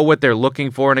 know what they're looking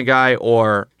for in a guy,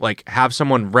 or like have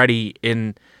someone ready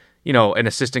in, an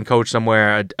assistant coach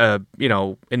somewhere,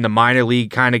 in the minor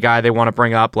league kind of guy they want to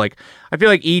bring up. Like, I feel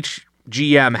like each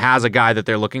GM has a guy that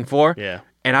they're looking for. Yeah.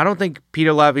 And I don't think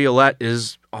Peter Laviolette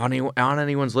is on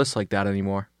anyone's list like that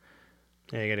anymore.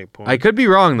 Yeah, you got a point. I could be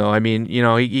wrong, though. I mean,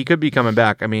 he could be coming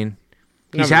back. I mean,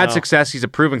 he's had success. He's a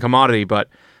proven commodity, but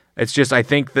it's just I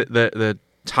think that the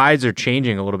tides are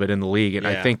changing a little bit in the league, and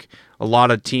I think a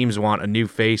lot of teams want a new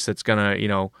face that's going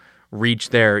to, reach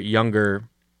their younger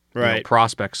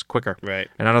prospects quicker. Right.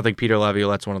 And I don't think Peter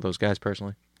Laviolette's one of those guys,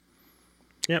 personally.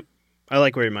 Yep. I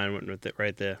like where your mind went with it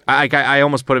right there. I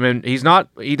almost put him in. He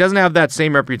doesn't have that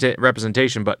same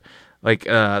representation, but like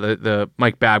the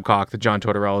Mike Babcock, the John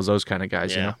Tortorellas, those kind of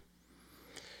guys,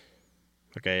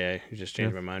 Okay, yeah, you just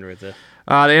changed my mind right there.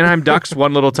 The Anaheim Ducks,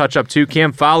 one little touch-up, too.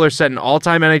 Cam Fowler set an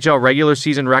all-time NHL regular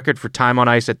season record for time on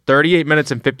ice at 38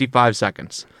 minutes and 55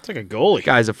 seconds. It's like a goalie. The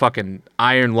guy's a fucking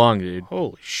iron lung, dude.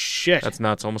 Holy shit. That's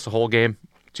nuts. Almost a whole game.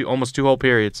 Almost 2 whole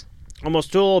periods.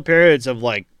 Almost 2 whole periods of,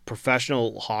 like,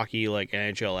 professional hockey, like,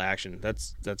 NHL action.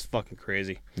 That's fucking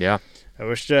crazy. Yeah.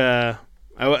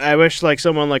 I wish like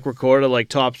someone like recorded like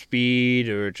top speed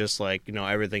or just like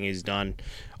everything he's done,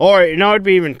 or it'd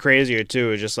be even crazier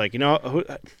too. Just like what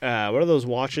are those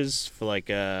watches for like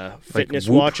fitness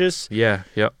watches? Yeah,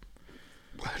 yep.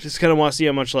 I just kind of want to see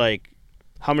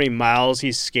how many miles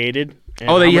he's skated.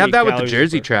 You have that with the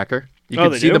jersey tracker. You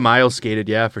can see the miles skated.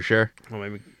 Yeah, for sure. Well,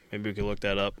 maybe we could look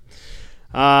that up.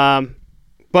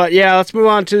 But yeah, let's move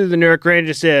on to the New York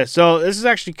Rangers here. So this is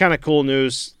actually kind of cool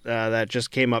news that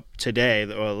just came up today,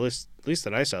 or at least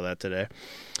that I saw that today.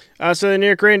 So the New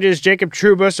York Rangers, Jacob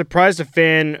Trouba surprised a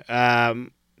fan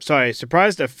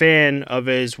of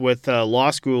his with a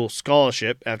law school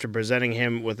scholarship after presenting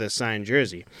him with a signed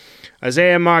jersey.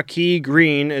 Isaiah Marquis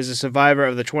Green is a survivor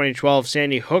of the 2012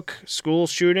 Sandy Hook school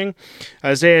shooting.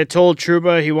 Isaiah told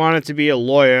Trouba he wanted to be a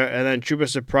lawyer, and then Trouba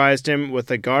surprised him with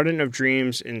a Garden of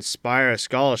Dreams Inspire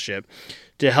scholarship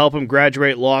to help him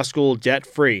graduate law school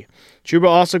debt-free. Trouba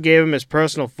also gave him his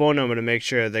personal phone number to make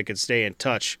sure they could stay in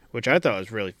touch, which I thought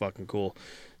was really fucking cool.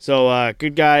 So,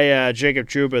 good guy, Jacob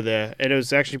Trouba there. And it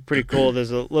was actually pretty cool. There's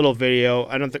a little video.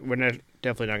 I don't think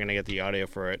definitely not going to get the audio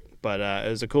for it, but it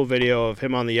was a cool video of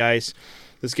him on the ice.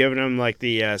 Just giving him like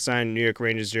the signed New York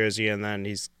Rangers jersey, and then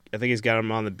I think he's got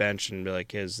him on the bench and be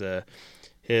like his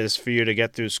for you to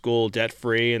get through school debt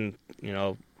free, and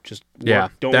just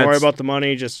work. Don't worry about the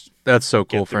money. That's so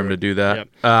cool for him to do that.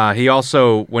 Yep. He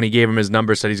also, when he gave him his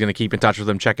number, said he's going to keep in touch with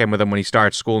him, check in with him when he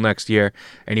starts school next year,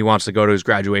 and he wants to go to his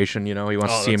graduation. He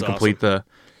wants to see him complete the,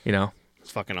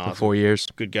 it's fucking awesome. The 4 years.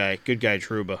 Good guy,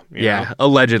 Trouba.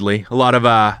 Allegedly, a lot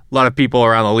of people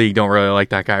around the league don't really like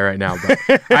that guy right now,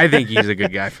 but I think he's a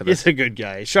good guy for this. He's a good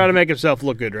guy. He's trying to make himself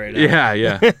look good right now.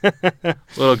 Yeah. A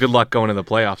little good luck going to the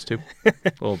playoffs too. A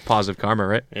little positive karma,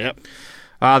 right? Yep.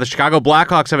 The Chicago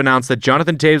Blackhawks have announced that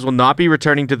Jonathan Toews will not be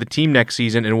returning to the team next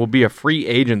season and will be a free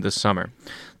agent this summer.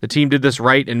 The team did this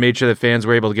right and made sure that fans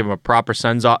were able to give him a proper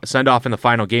send-off in the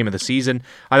final game of the season.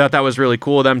 I thought that was really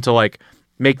cool of them to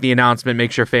make the announcement,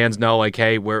 make sure fans know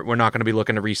hey, we're not going to be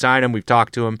looking to re-sign him. We've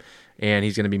talked to him, and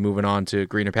he's going to be moving on to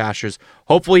greener pastures.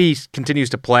 Hopefully he continues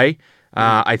to play.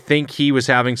 I think he was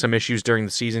having some issues during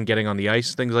the season getting on the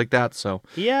ice, things like that. So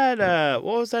he had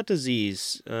what was that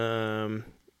disease?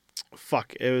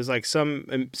 It was like some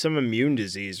immune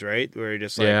disease, right? Where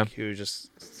he was just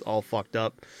all fucked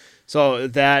up. So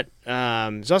that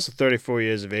he's also 34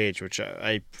 years of age, which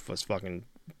I was fucking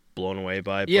blown away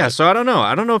by. Yeah, so I don't know.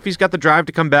 I don't know if he's got the drive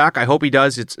to come back. I hope he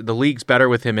does. The league's better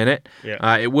with him in it.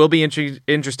 Yeah. It will be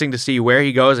interesting to see where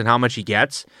he goes and how much he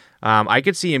gets. I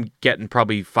could see him getting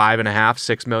probably $5.5,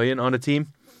 $6 million on a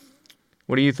team.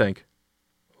 What do you think?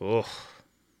 Oh,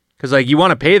 because you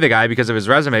want to pay the guy because of his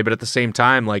resume, but at the same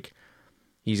time,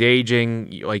 he's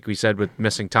aging, like we said, with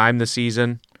missing time this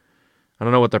season. I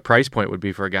don't know what the price point would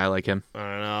be for a guy like him. I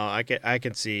don't know. I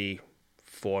can see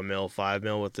 $4 million, $5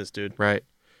 million with this dude. Right.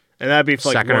 And that'd be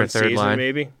for second one or third season, line.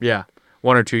 maybe. Yeah,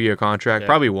 1 or 2 year contract,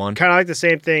 probably one. Kind of like the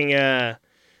same thing.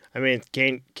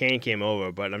 Kane came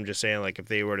over, but I'm just saying, if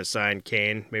they were to sign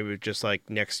Kane, maybe just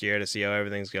next year to see how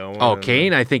everything's going. Oh,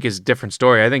 Kane, I think is a different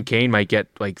story. I think Kane might get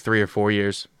 3 or 4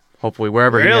 years, hopefully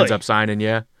wherever he ends up signing.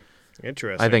 Yeah,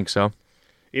 interesting. I think so.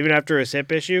 Even after his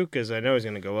hip issue, because I know he's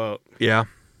going to go out. Yeah.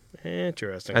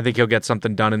 Interesting. I think he'll get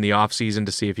something done in the off season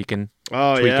to see if he can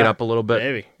tweak it up a little bit.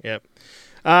 Maybe. Yep.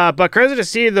 But crazy to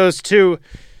see those two.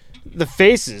 The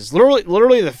faces,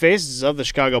 literally the faces of the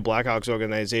Chicago Blackhawks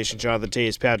organization, Jonathan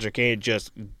Toews, Patrick Kane,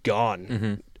 just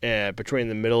gone between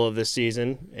the middle of this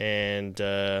season and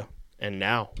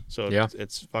now. So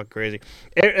it's fucking crazy.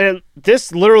 And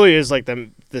this literally is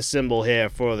the symbol here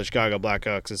for the Chicago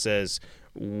Blackhawks. It says,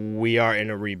 we are in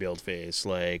a rebuild phase.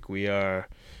 We're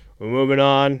moving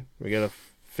on. We got to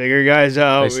figure guys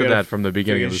out. They said that from the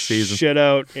beginning of the season. Shit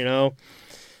out,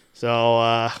 So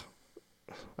I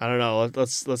don't know.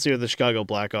 Let's see what the Chicago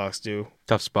Blackhawks do.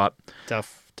 Tough spot.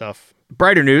 Tough.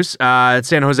 Brighter news, at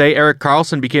San Jose, Erik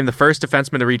Karlsson became the first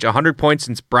defenseman to reach 100 points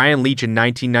since Brian Leetch in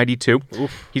 1992.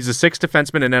 Oof. He's the sixth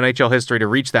defenseman in NHL history to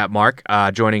reach that mark,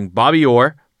 joining Bobby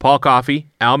Orr, Paul Coffey,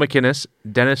 Al McInnes,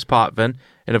 Dennis Potvin,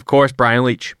 and of course Brian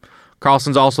Leetch.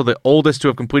 Karlsson's also the oldest to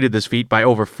have completed this feat by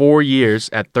over 4 years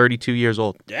at 32 years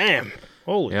old. Damn.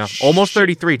 Holy shit. Almost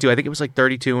 33 too. I think it was like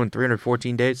 32 and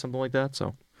 314 days, something like that.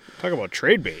 So Talk about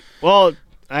trade bait. Well,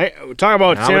 talk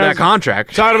about now with that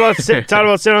contract. Talk about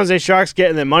San Jose Sharks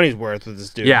getting their money's worth with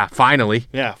this dude. Yeah, finally.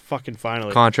 Yeah, fucking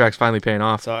finally. Contract's finally paying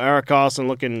off. So Erik Karlsson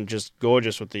looking just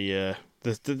gorgeous with the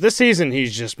this season.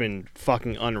 He's just been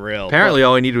fucking unreal. Apparently,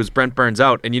 all he needed was Brent Burns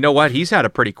out, and you know what? He's had a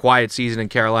pretty quiet season in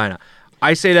Carolina.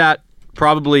 I say that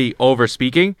probably over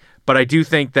speaking, but I do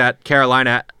think that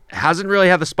Carolina hasn't really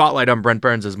had the spotlight on Brent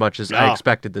Burns as much as I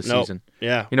expected this season.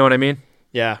 Yeah, you know what I mean?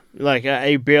 Yeah, like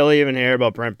I barely even hear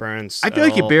about Brent Burns. I feel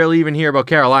like you barely even hear about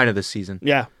Carolina this season.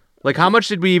 Yeah. Like, how much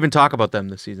did we even talk about them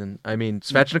this season? I mean,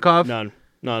 Svechnikov?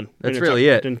 None. That's really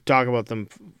it. Didn't talk about them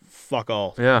fuck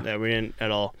all. Yeah. We didn't at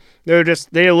all.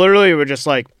 They literally were just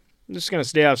like, I'm just going to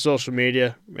stay off social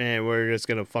media, and we're just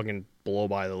going to fucking blow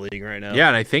by the league right now. Yeah,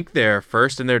 and I think they're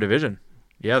first in their division.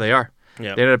 Yeah, they are.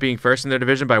 Yeah. They ended up being first in their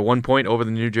division by 1 point over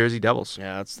the New Jersey Devils.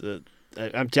 Yeah,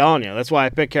 I'm telling you, that's why I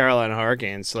picked Carolina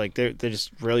Hurricanes. Like they're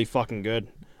just really fucking good.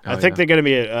 I think they're going to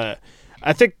be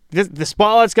I think the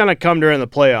spotlight's going to come during the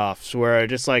playoffs, where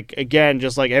just like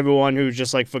everyone who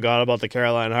just like forgot about the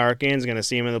Carolina Hurricanes is going to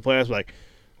see them in the playoffs. Like,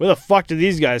 where the fuck did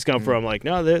these guys come from? Like,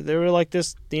 no, they were like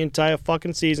this the entire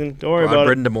fucking season. Don't worry about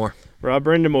Brind'Amour. Rob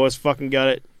Brind'Amour's fucking got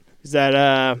it. Is that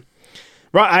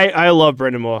I love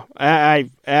Brind'Amour. I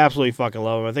absolutely fucking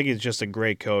love him. I think he's just a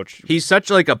great coach. He's such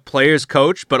like a player's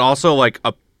coach, but also like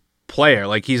a player.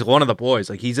 Like, he's one of the boys.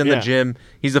 Like, he's in the gym.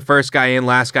 He's the first guy in,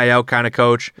 last guy out kind of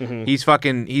coach. Mm-hmm.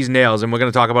 He's nails, and we're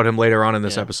going to talk about him later on in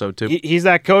this episode too. He's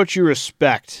that coach you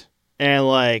respect, and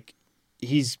like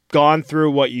he's gone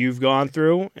through what you've gone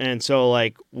through, and so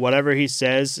like whatever he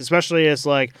says, especially as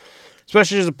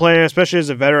a player, especially as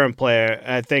a veteran player,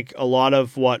 I think a lot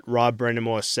of what Rob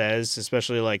Brind'Amour says,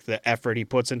 especially like the effort he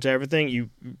puts into everything,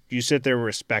 you sit there and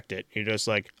respect it. You're just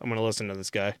like, I'm going to listen to this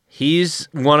guy. He's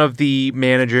one of the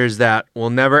managers that will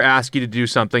never ask you to do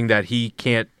something that he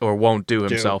can't or won't do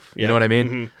himself. You know what I mean?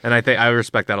 Mm-hmm. And I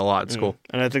respect that a lot. It's cool.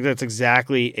 And I think that's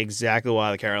exactly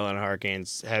why the Carolina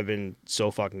Hurricanes have been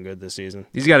so fucking good this season.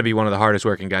 He's got to be one of the hardest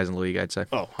working guys in the league, I'd say.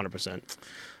 Oh, 100%.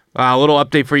 A little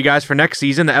update for you guys for next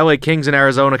season. The LA Kings and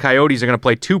Arizona Coyotes are going to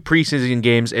play 2 preseason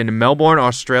games in Melbourne,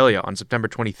 Australia on September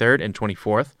 23rd and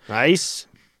 24th. Nice.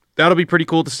 That'll be pretty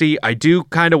cool to see. I do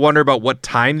kind of wonder about what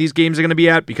time these games are going to be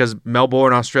at, because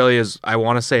Melbourne, Australia is, I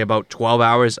want to say, about 12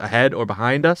 hours ahead or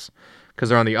behind us, because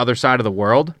they're on the other side of the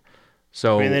world.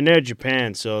 So I mean, they're near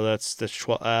Japan, so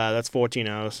that's 14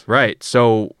 hours. Right.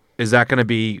 So is that going to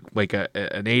be like an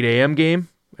 8 a.m. game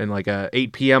and like a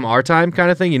 8 p.m. our time kind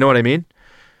of thing? You know what I mean?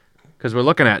 Because we're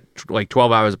looking at like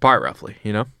 12 hours apart, roughly,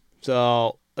 you know?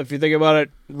 So if you think about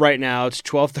it right now, it's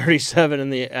 12:37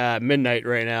 in the midnight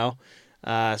right now.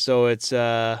 So it's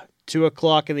 2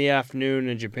 o'clock in the afternoon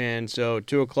in Japan. So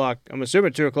 2 o'clock, I'm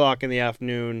assuming 2 o'clock in the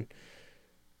afternoon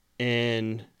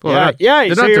in... Well,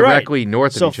 they're not directly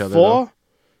north of each other, 4? Though.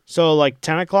 So like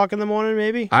 10 o'clock in the morning,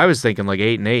 maybe? I was thinking like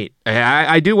 8 and 8.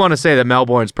 I do want to say that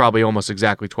Melbourne's probably almost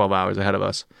exactly 12 hours ahead of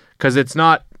us. Because it's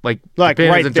not... Like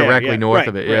Japan right isn't there, directly north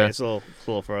of it. Yeah, it's a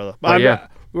little further. But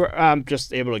I'm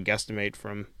just able to guesstimate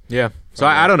from. Yeah. So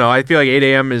I don't know. I feel like 8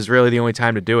 a.m. is really the only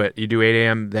time to do it. You do 8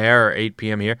 a.m. there or 8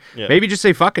 p.m. here. Yeah. Maybe just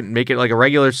say fuck it and make it like a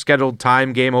regular scheduled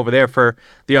time game over there for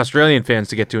the Australian fans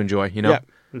to get to enjoy. You know. Yeah.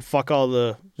 And fuck all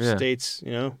the states.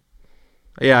 You know.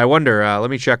 Yeah, I wonder.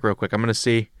 Let me check real quick. I'm gonna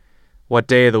see what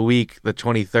day of the week the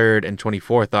 23rd and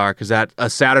 24th are, because that's a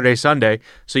Saturday, Sunday.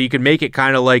 So you can make it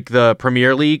kind of like the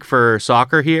Premier League for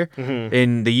soccer here. Mm-hmm.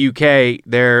 In the UK,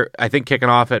 they're, I think, kicking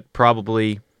off at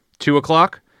probably 2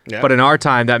 o'clock. Yep. But in our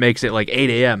time, that makes it like 8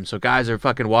 a.m. So guys are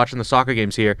fucking watching the soccer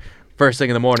games here first thing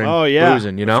in the morning. Oh, yeah.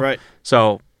 Boozing, you know? That's right.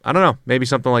 So, I don't know. Maybe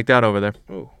something like that over there.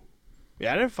 Ooh.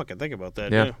 Yeah, I didn't fucking think about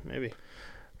that. Yeah, maybe.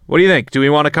 What do you think? Do we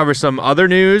want to cover some other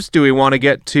news? Do we want to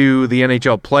get to the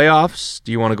NHL playoffs?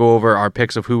 Do you want to go over our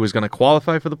picks of who was going to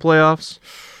qualify for the playoffs?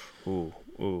 Ooh.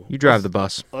 You drive the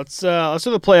bus. Let's do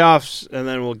the playoffs, and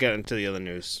then we'll get into the other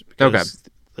news. Okay.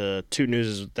 The 2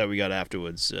 news that we got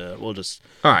afterwards, we'll just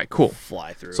all right, cool.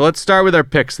 Fly through. So let's start with our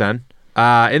picks then.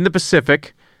 In the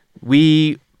Pacific,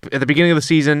 we at the beginning of the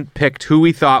season picked who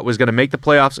we thought was going to make the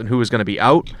playoffs and who was going to be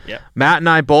out. Yep. Matt and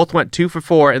I both went 2 for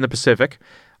 4 in the Pacific.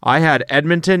 I had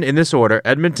Edmonton in this order: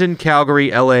 Edmonton,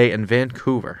 Calgary, LA, and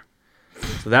Vancouver.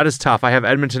 So that is tough. I have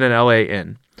Edmonton and LA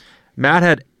in. Matt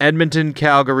had Edmonton,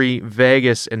 Calgary,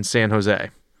 Vegas, and San Jose.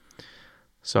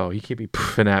 So he can't be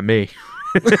poofing at me.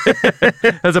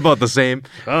 That's about the same.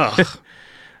 Ugh.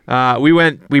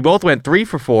 We both went 3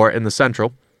 for 4 in the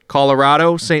Central.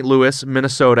 Colorado, St. Louis,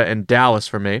 Minnesota, and Dallas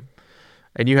for me.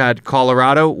 And you had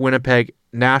Colorado, Winnipeg,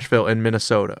 Nashville, and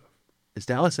Minnesota. Is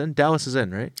Dallas in? Dallas is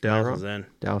in, right? Dallas is in.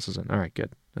 Dallas is in. All right, good.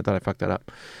 I thought I fucked that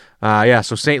up. Yeah,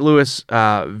 so St. Louis,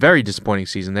 very disappointing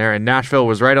season there. And Nashville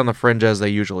was right on the fringe as they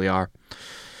usually are.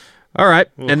 All right.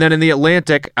 Oof. And then in the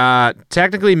Atlantic,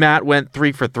 technically Matt went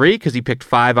 3 for 3 because he picked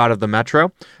 5 out of the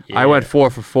Metro. Yeah. I went 4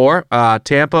 for 4.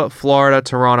 Tampa, Florida,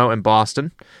 Toronto, and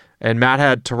Boston. And Matt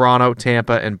had Toronto,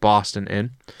 Tampa, and Boston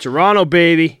in. Toronto,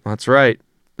 baby. That's right.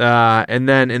 And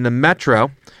then in the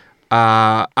Metro,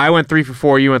 I went 3 for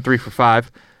 4. You went 3 for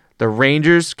 5. The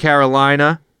Rangers,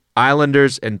 Carolina,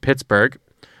 Islanders, and Pittsburgh.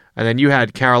 And then you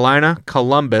had Carolina,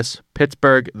 Columbus,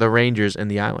 Pittsburgh, the Rangers,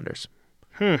 and the Islanders.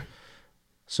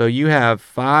 So you have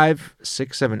 5,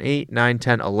 6, 7, 8, 9,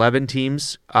 10, 11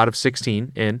 teams out of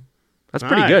 16 in. That's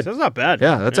pretty good. That's not bad.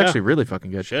 Yeah, that's actually really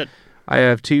fucking good. Shit. I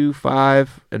have 2,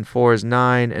 5, and 4 is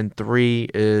 9, and 3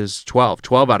 is 12.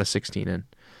 12 out of 16 in.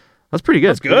 That's pretty good.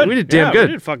 That's good. We did damn good.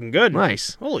 We did fucking good.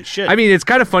 Nice. Holy shit. I mean, it's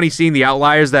kind of funny seeing the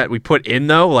outliers that we put in,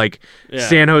 though, like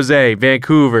San Jose,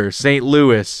 Vancouver, St.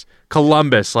 Louis,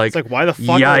 Columbus. Like, it's like, why the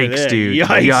fuck are they yikes, there? dude.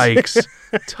 Yikes.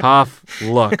 Tough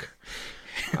look.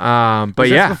 But Was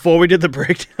yeah. this before we did the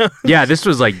breakdown? Yeah, this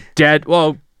was like dead.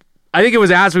 Well, I think it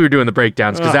was as we were doing the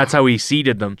breakdowns because that's how we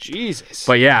seeded them. Jesus.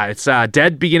 But yeah, it's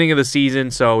dead beginning of the season.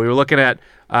 So we were looking at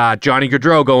Johnny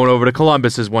Gaudreau going over to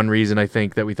Columbus is one reason I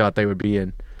think that we thought they would be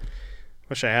in.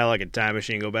 Wish I had like a time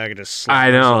machine, go back and just slap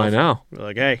I know. myself. Be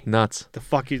like, hey, Nuts. the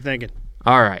fuck you thinking?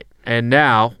 All right. And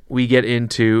now we get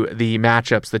into the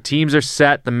matchups. The teams are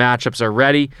set. The matchups are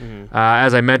ready.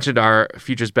 As I mentioned, our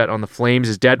futures bet on the Flames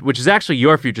is dead, which is actually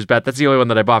your futures bet. That's the only one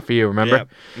that I bought for you, remember?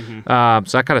 Yep.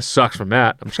 So that kind of sucks from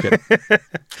Matt. I'm just kidding.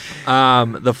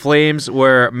 The Flames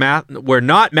were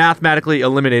not mathematically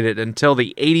eliminated until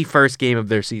the 81st game of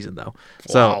their season, though.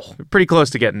 Wow. So pretty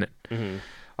close to getting it.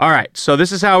 All right. So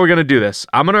this is how we're going to do this.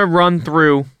 I'm going to run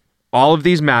through all of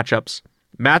these matchups.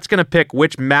 Matt's going to pick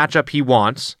which matchup he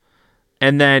wants.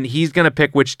 And then he's going to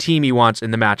pick which team he wants in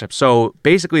the matchup. So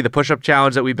basically the push-up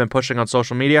challenge that we've been pushing on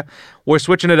social media, we're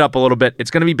switching it up a little bit.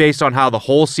 It's going to be based on how the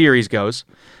whole series goes.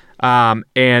 And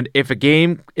if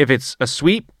it's a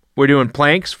sweep, we're doing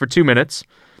planks for 2 minutes.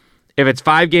 If it's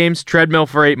 5 games, treadmill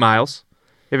for 8 miles.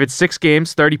 If it's 6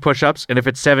 games, 30 push-ups. And if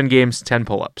it's 7 games, 10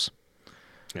 pull-ups.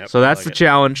 Yep, So that's the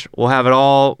challenge. We'll have it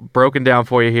all broken down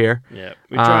for you here. Yeah,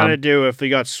 we try to do if we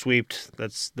got sweeped,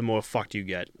 that's the more fucked you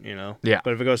get, you know. Yeah.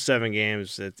 But if it goes 7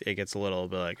 games, it gets a little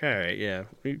bit like, all right, yeah,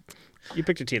 you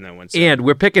picked a team that wins. 7. And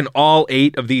we're picking all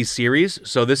 8 of these series,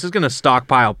 so this is going to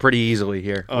stockpile pretty easily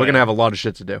here. We're going to have a lot of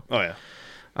shit to do. Oh yeah.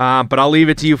 But I'll leave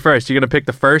it to you first. You're going to pick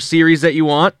the first series that you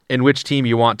want and which team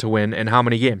you want to win and how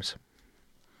many games.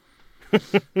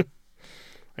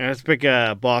 Let's pick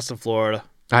Boston, Florida.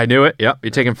 I knew it. Yep.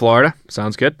 You're taking Florida.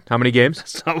 Sounds good. How many games?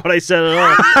 That's not what I said at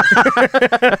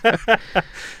all.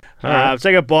 I'm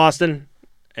taking Boston,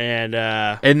 and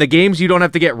the games you don't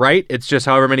have to get right. It's just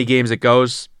however many games it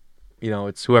goes. You know,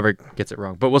 it's whoever gets it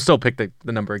wrong. But we'll still pick the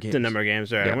number of games. the number of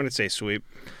games. All right, Yeah. I'm going to say sweep.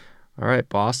 All right.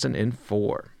 Boston in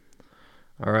 4.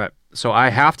 All right. So I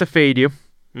have to fade you.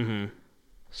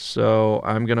 So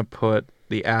I'm going to put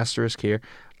the asterisk here.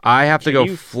 I have to go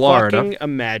you Florida. Fucking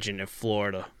imagine if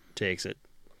Florida takes it.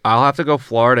 I'll have to go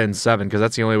Florida in 7 because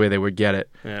that's the only way they would get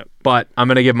it. Yeah. But I'm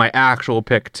going to give my actual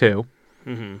pick 2.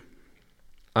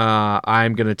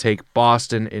 I'm going to take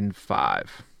Boston in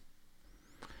 5.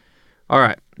 All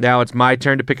right. Now it's my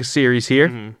turn to pick a series here.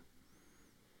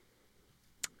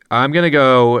 I'm going to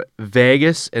go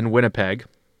Vegas and Winnipeg.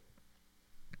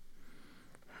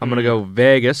 I'm going to go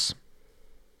Vegas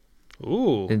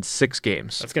Ooh, in 6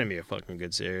 games. that's going to be a fucking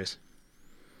good series.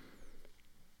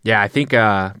 Yeah, I think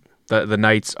the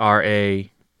Knights are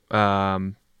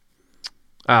the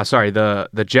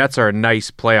Jets are a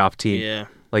nice playoff team. Yeah.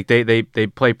 Like they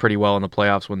play pretty well in the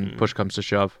playoffs when push comes to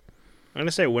shove. I'm going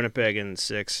to say Winnipeg in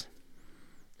 6.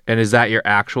 And is that your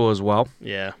actual as well?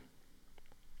 Yeah.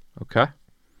 Okay.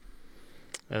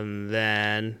 And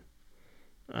then,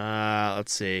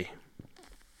 let's see.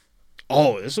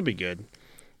 Oh, this will be good.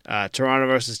 Toronto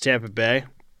versus Tampa Bay.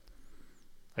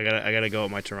 I gotta go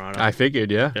with my Toronto. I figured,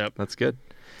 yeah. Yep. That's good.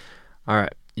 All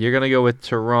right. You're going to go with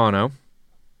Toronto.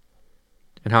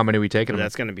 And how many are we taking?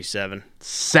 That's gonna be 7.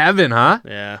 7, huh?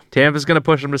 Yeah. Tampa's going to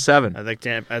push them to 7. I think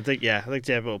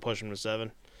Tampa will push them to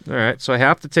 7. All right. So I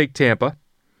have to take Tampa.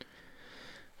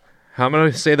 I'm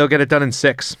going to say they'll get it done in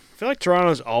 6. I feel like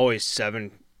Toronto's always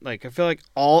 7. Like, I feel like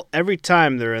every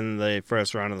time they're in the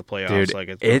first round of the playoffs, Dude, like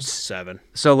it's 7.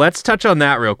 So let's touch on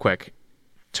that real quick.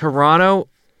 Toronto,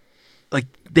 like,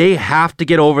 they have to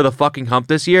get over the fucking hump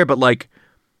this year, but, like,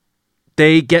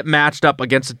 they get matched up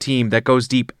against a team that goes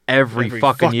deep every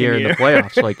fucking year in the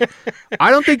playoffs. Like,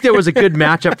 I don't think there was a good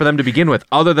matchup for them to begin with,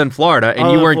 other than Florida,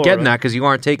 and you weren't getting that because you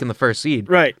aren't taking the first seed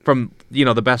from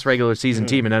the best regular season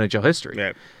team in NHL history.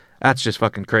 Right. That's just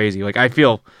fucking crazy. Like, I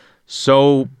feel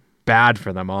so bad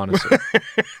for them, honestly.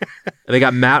 They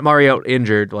got Matt Murray out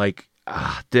injured. Like,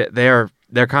 they're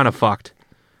kind of fucked.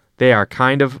 They are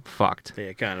kind of fucked.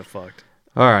 They're kind of fucked.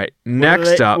 All right,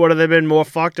 next up. Would have they been more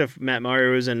fucked if Matt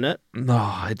Murray was in net?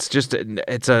 No,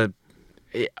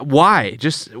 why?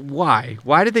 Just why?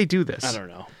 Why did they do this? I don't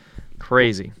know.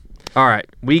 Crazy. All right,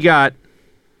 we got.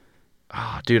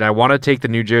 Oh, dude, I want to take the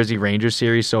New Jersey Rangers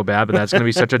series so bad, but that's going to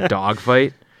be such a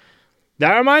dogfight.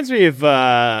 That reminds me of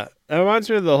the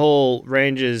whole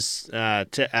Rangers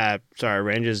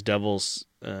Rangers Devils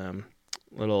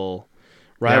little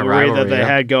rivalry that they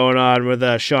had going on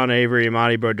with Sean Avery and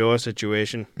Marty Brodeur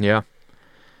situation. Yeah.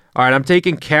 All right, I'm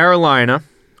taking Carolina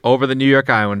over the New York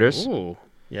Islanders. Ooh.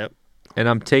 Yep. And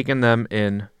I'm taking them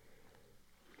in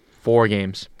 4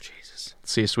 games. Jesus.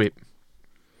 Let's see a sweep.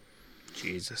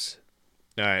 Jesus.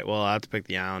 All right, well, I'll have to pick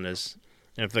the Islanders.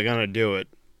 And if they're going to do it,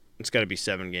 it's got to be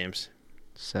 7 games.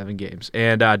 7 games.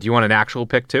 And do you want an actual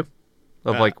pick, too?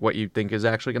 Of, like, what you think is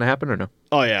actually going to happen or no?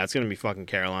 Oh, yeah, it's going to be fucking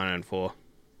Carolina in 4.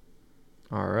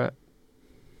 All right.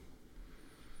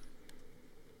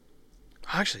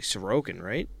 Actually, Sorokin,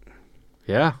 right?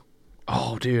 Yeah.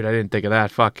 Oh, dude, I didn't think of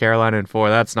that. Fuck, Carolina in 4.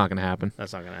 That's not going to happen.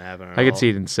 That's not going to happen at I all. could see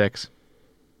it in 6.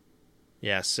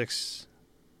 Yeah, 6.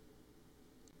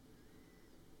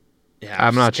 Yeah,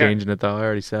 I'm not changing it, though. I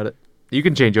already said it. You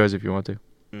can change yours if you want to.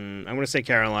 I'm going to say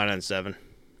Carolina in 7.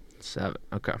 7.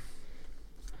 Okay.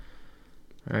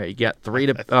 All right, you got 4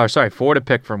 to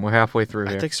pick from. We're halfway through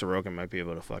here. I think Sorokin might be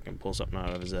able to fucking pull something out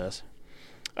of his ass.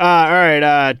 All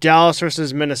right, Dallas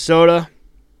versus Minnesota.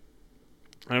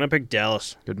 I'm going to pick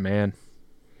Dallas. Good man.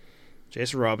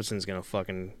 Jason Robinson's going to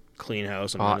fucking clean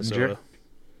house in Ottinger.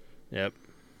 Minnesota.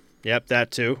 Yep,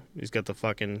 that too. He's got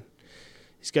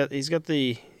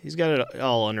it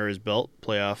all under his belt,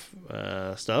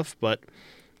 playoff stuff. But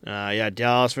yeah,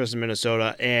 Dallas versus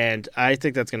Minnesota, and I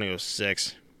think that's gonna go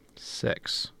 6.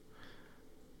 6.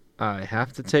 I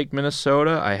have to take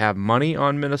Minnesota. I have money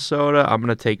on Minnesota. I'm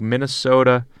gonna take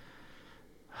Minnesota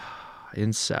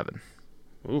in 7.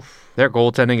 Oof. Their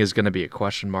goaltending is gonna be a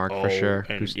question mark for sure.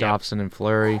 And, Gustafsson and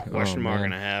Fleury. Question mark man.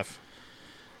 and a half.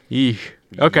 Yeesh.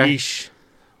 Okay. Yeesh.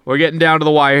 We're getting down to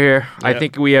the wire here. Yep. I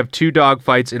think we have 2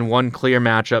 dogfights in 1 clear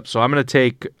matchup. So I'm going to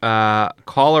take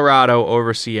Colorado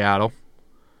over Seattle.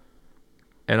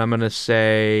 And I'm going to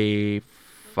say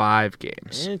 5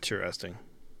 games. Interesting.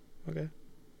 Okay.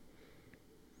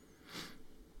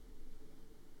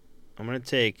 I'm going to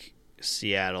take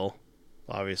Seattle,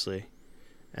 obviously.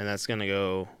 And that's going to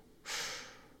go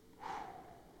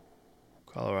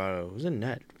Colorado. Who's in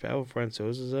net? Val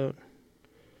Francouz out.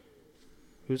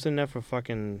 Who's in net for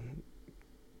fucking...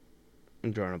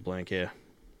 I'm drawing a blank here.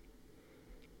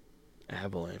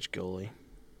 Avalanche goalie.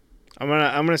 I'm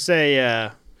gonna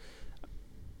say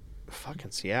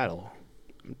fucking Seattle.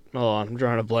 Hold on, I'm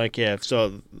drawing a blank here.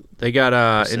 So they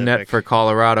got in net for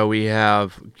Colorado. We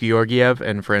have Georgiev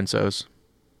and Francouz.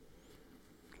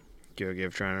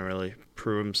 Georgiev trying to really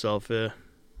prove himself here.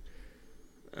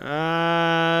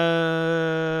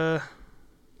 I'm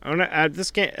gonna add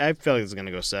this game. I feel like it's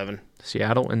gonna go 7.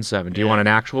 Seattle in 7. Do you want an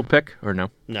actual pick or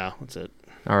no? No, that's it.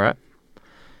 All right.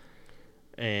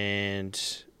 And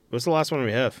what's the last one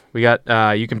we have? We got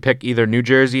you can pick either New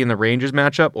Jersey in the Rangers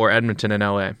matchup or Edmonton in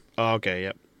LA. Oh, okay,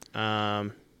 yep.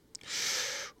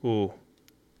 Ooh.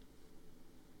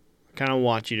 I kind of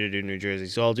want you to do New Jersey,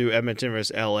 so I'll do Edmonton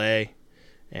versus LA,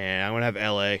 and I'm gonna have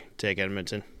LA take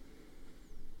Edmonton.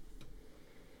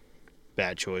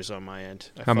 Bad choice on my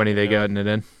end. How many they gotten it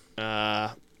in?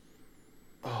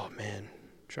 Oh man,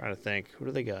 I'm trying to think. What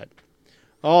do they got?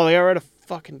 Oh, they got rid of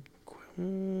fucking.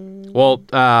 Well,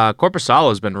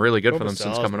 Korpisalo's been really good for them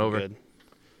since coming over. Good.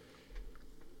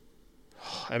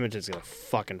 Edmonton's gonna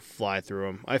fucking fly through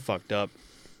them. I fucked up.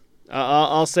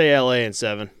 I'll say LA in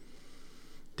 7.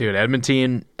 Dude,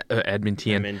 Edmonton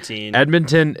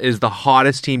is the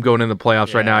hottest team going in the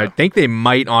playoffs right now. I think they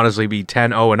might honestly be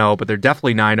 10-0-0, but they're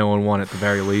definitely 9-0-1 at the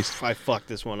very least. I fucked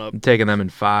this one up. I'm taking them in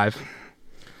 5.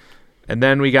 And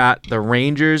then we got the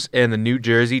Rangers and the New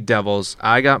Jersey Devils.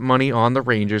 I got money on the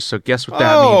Rangers, so guess what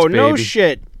that means, baby? Oh, no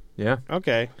shit. Yeah.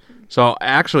 Okay. So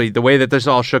actually, the way that this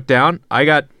all shook down, I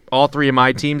got all three of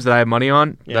my teams that I have money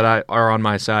on are on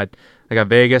my side. I got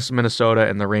Vegas, Minnesota,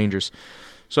 and the Rangers.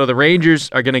 So the Rangers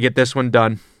are going to get this one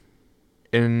done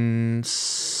in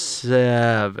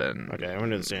 7. Okay, I'm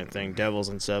going to do the same thing. Devils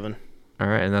in 7. All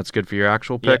right, and that's good for your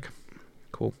actual pick? Yep.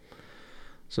 Cool.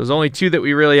 So there's only 2 that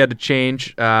we really had to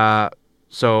change.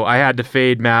 So I had to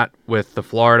fade Matt with the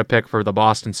Florida pick for the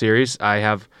Boston series. I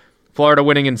have Florida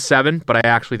winning in 7, but I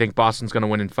actually think Boston's going to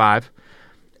win in 5.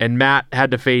 And Matt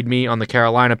had to fade me on the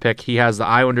Carolina pick. He has the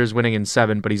Islanders winning in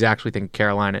 7, but he's actually thinking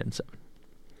Carolina in 7.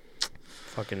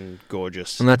 Fucking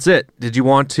gorgeous. And that's it. Did you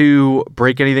want to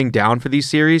break anything down for these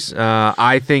series?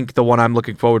 I think the one I'm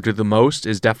looking forward to the most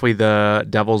is definitely the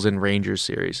Devils and Rangers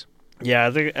series. Yeah,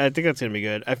 I think that's gonna be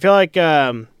good. I feel like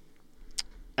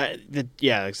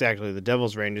exactly. The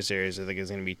Devils Rangers series I think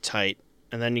is gonna be tight,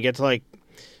 and then you get to like,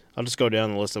 I'll just go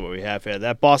down the list of what we have here.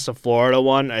 That Boston Florida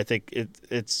one, I think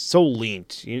it's so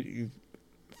leaned.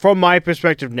 From my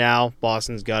perspective now,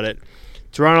 Boston's got it.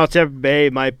 Toronto Tampa Bay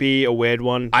might be a weird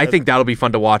one. I think that'll be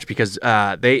fun to watch because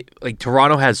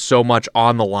Toronto has so much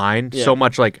on the line, so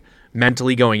much like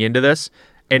mentally going into this,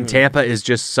 and Tampa is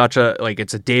just such a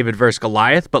it's a David versus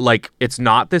Goliath, but like it's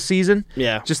not this season.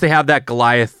 Yeah, just they have that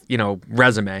Goliath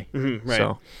resume. Mm-hmm, right.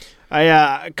 So,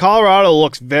 Colorado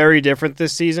looks very different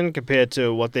this season compared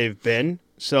to what they've been.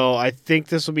 So I think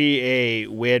this will be a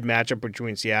weird matchup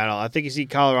between Seattle. I think you see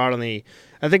Colorado in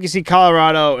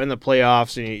the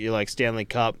playoffs and you like Stanley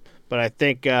Cup, but I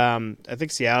think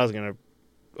Seattle's going to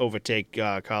overtake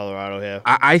Colorado here.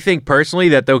 I think personally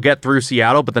that they'll get through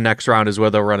Seattle, but the next round is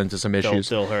where they'll run into some issues.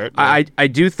 They'll hurt. Yeah. I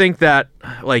do think that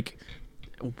like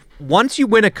once you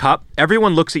win a cup,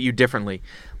 everyone looks at you differently.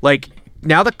 Like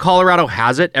now that Colorado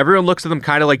has it, everyone looks at them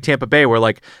kind of like Tampa Bay, where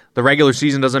like the regular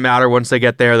season doesn't matter. Once they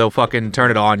get there, they'll fucking turn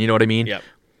it on. You know what I mean? Yep.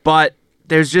 But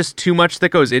there's just too much that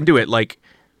goes into it. Like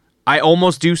I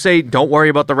almost do say don't worry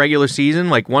about the regular season.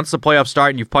 Like once the playoffs start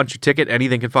and you've punched your ticket,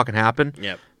 anything can fucking happen.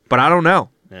 Yep. But I don't know.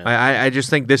 Yeah. I just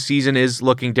think this season is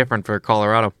looking different for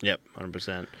Colorado. Yep,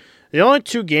 100%. The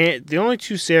only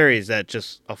two series that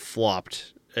just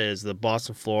flopped is the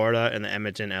Boston Florida and the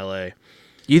Edmonton LA.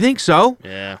 You think so?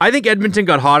 Yeah. I think Edmonton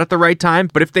got hot at the right time,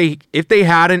 but if they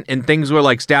hadn't and things were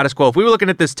like status quo, if we were looking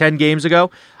at this 10 games ago,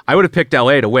 I would have picked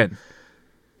LA to win.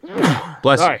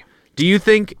 Bless Sorry. you. Do you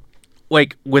think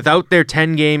like without their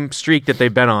 10-game streak that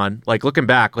they've been on, like looking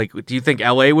back, like do you think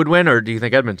LA would win or do you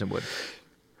think Edmonton would?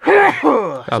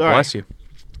 God bless you.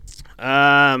 It's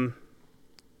a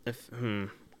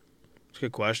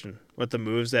good question. What the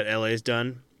moves that LA's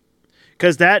done?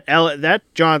 Because that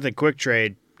Jonathan Quick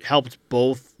trade helped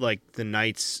both like the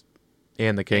Knights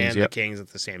and the Kings, the Kings at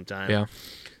the same time. Yeah.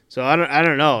 So I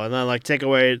don't know, and then like take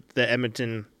away the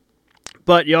Edmonton,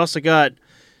 but you also got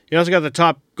the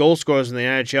top goal scorers in the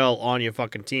NHL on your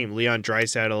fucking team, Leon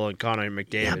Draisaitl and Connor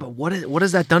McDavid. Yeah, but what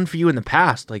has that done for you in the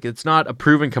past? Like it's not a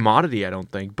proven commodity, I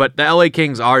don't think. But the LA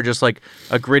Kings are just like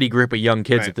a gritty group of young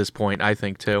kids at this point, I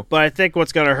think too. But I think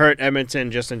what's going to hurt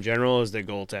Edmonton just in general is their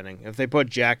goaltending. If they put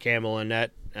Jack Campbell in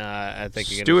net, I think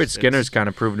Stuart Skinner's kind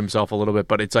of proven himself a little bit,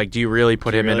 but it's like, do you really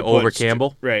put him in over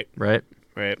Campbell? Right. Right.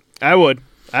 I would.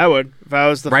 If I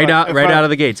was the out of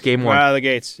the gates, game 1. Right out of the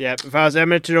gates. Yeah. If I was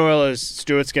Edmonton Oilers,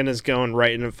 Stuart Skinner's going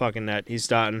right in the fucking net. He's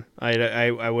starting.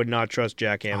 I would not trust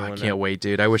Jack Campbell. I can't wait,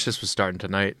 dude. I wish this was starting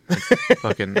tonight.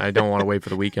 I don't want to wait for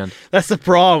the weekend. That's the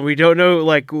problem. We don't know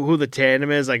like who the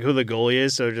tandem is, like who the goalie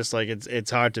is. So just like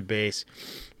it's hard to base.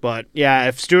 But yeah,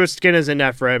 if Stuart Skinner's in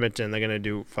net for Edmonton, they're gonna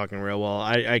do fucking real well.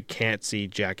 I can't see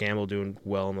Jack Campbell doing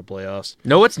well in the playoffs.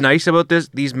 Know what's nice about these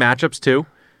matchups too?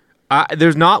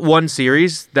 There's not one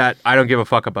series that I don't give a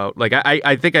fuck about. Like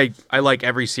I think I like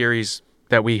every series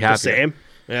that we have. The same,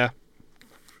 here. yeah.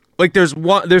 Like there's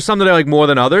some that I like more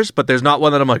than others, but there's not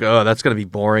one that I'm like, oh, that's gonna be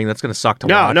boring. That's gonna suck to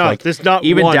watch. No, like, there's not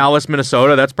even one. Dallas,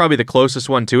 Minnesota. That's probably the closest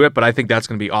one to it, but I think that's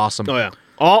gonna be awesome. Oh yeah,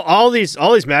 all these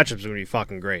matchups are gonna be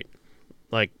fucking great.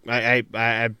 Like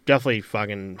I'm definitely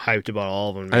fucking hyped about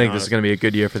all of them. I think this is going to be a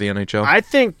good year for the NHL.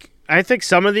 I think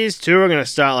some of these too are going to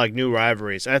start like new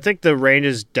rivalries. I think the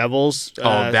Rangers Devils.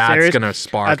 That's going to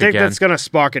spark. I think again. that's going to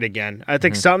spark it again. I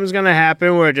think something's going to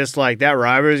happen where just like that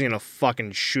rivalry is going to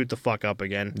fucking shoot the fuck up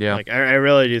again. Yeah, like I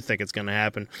really do think it's going to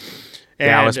happen.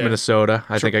 Dallas, Minnesota.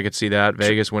 I think I could see that.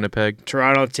 Vegas, Winnipeg.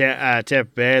 Toronto, Tampa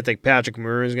Bay. I think Patrick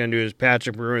Maroon's going to do his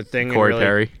Patrick Maroon thing. Corey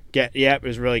Perry. It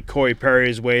was really Corey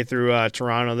Perry's way through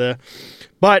Toronto there.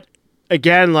 But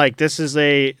again, like this is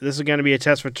going to be a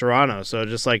test for Toronto. So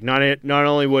just like not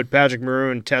only would Patrick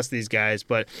Maroon test these guys,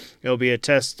 but it'll be a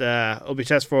test. It'll be a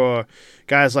test for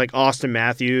guys like Austin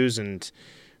Matthews and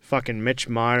fucking Mitch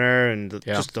Marner and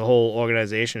just the whole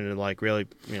organization to like really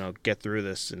get through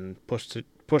this and push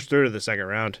through to the second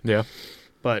round. Yeah.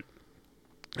 But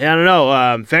yeah, I don't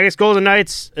know. Vegas Golden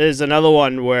Knights is another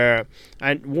one where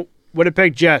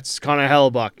Winnipeg Jets, Connor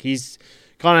Hellebuck's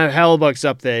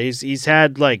up there. He's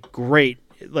had like great,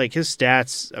 like his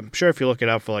stats. I'm sure if you look it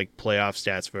up for like playoff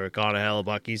stats for Connor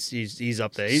Hellebuck, he's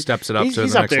up there. He steps it up to the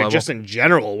he's next up there level. just in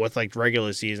general with like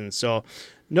regular season. So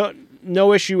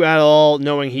no issue at all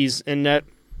knowing he's in net.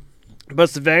 But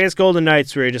it's the Vegas Golden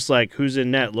Knights where you're just like, who's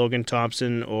in net, Logan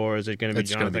Thompson, or is it going to be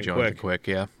Jonathan Quick?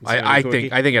 Yeah, I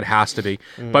think it has to be.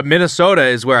 But Minnesota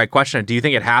is where I question it. Do you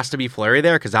think it has to be Fleury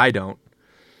there? Because I don't.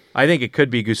 I think it could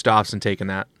be Gustafsson taking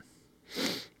that.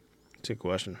 That's a good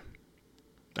question.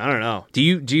 I don't know. Do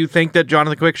you think that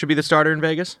Jonathan Quick should be the starter in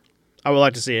Vegas? I would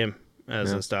like to see him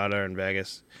as a starter in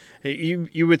Vegas.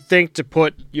 You would think to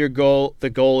put the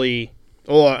goalie,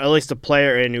 or at least a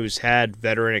player in who's had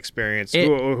veteran experience,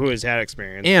 who has had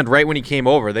experience. And right when he came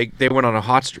over, they went on a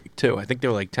hot streak too. I think they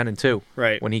were like 10-2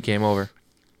 right when he came over.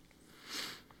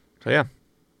 So yeah.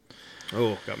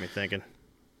 Oh, got me thinking.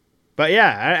 But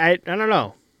yeah, I don't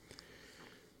know.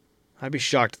 I'd be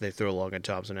shocked if they threw Logan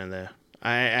Thompson in there.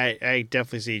 I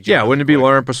definitely see. Jonathan wouldn't it be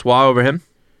Laurent Brossoit over him?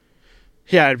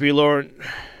 Yeah, it'd be Laurent.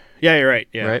 Yeah, you're right.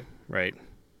 Yeah, right.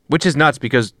 Which is nuts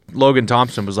because Logan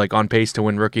Thompson was like on pace to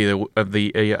win Rookie of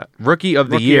the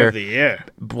Year,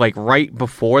 like right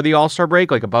before the All-Star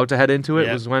break, like about to head into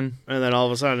it was when. And then all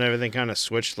of a sudden, everything kind of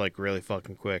switched like really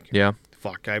fucking quick. Yeah.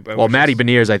 Fuck. Well, Matty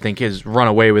Beniers, I think, has run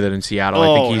away with it in Seattle.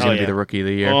 I think he's going to be the Rookie of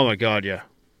the Year. Oh my God, yeah.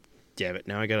 Damn it!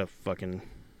 Now we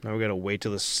gotta wait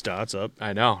till this starts up.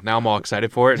 I know. Now I'm all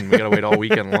excited for it, and we gotta wait all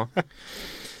weekend long.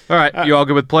 All right, you all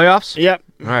good with playoffs? Yep.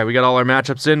 All right, we got all our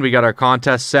matchups in. We got our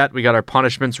contest set. We got our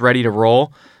punishments ready to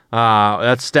roll.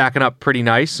 That's stacking up pretty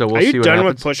nice. So we'll see what happens. Are you done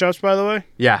with push-ups, by the way?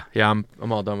 Yeah, I'm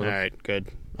all done with them. All right, good.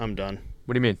 I'm done.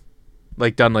 What do you mean?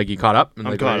 Like done? Like you caught up? And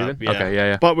I'm like caught up. Yeah. Okay,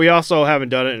 yeah. But we also haven't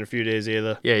done it in a few days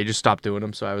either. Yeah, you just stopped doing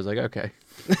them, so I was like, okay.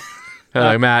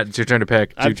 Like, Matt, it's your turn to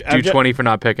pick. Do 20 for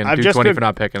not picking. Do 20 for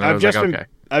not picking. And I was like, okay.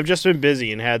 I've just been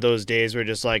busy and had those days where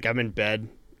just like I'm in bed,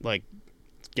 like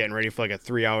getting ready for like a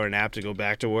 3-hour nap to go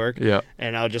back to work. Yeah.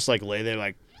 And I'll just like lay there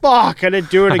like, fuck, I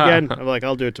didn't do it again. I'm like,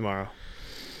 I'll do it tomorrow.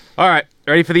 All right.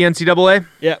 Ready for the NCAA?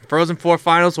 Yeah. Frozen Four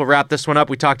finals. We'll wrap this one up.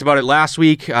 We talked about it last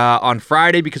week on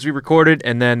Friday because we recorded,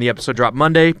 and then the episode dropped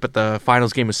Monday, but the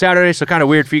finals game was Saturday, so kind of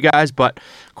weird for you guys. But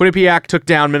Quinnipiac took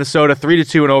down Minnesota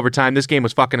 3-2 in overtime. This game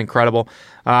was fucking incredible.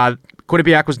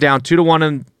 Quinnipiac was down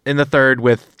 2-1 in the third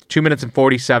with 2 minutes and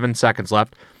 47 seconds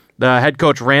left. The head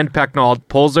coach, Rand Pecknold,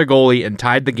 pulls their goalie and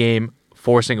tied the game,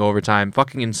 forcing overtime.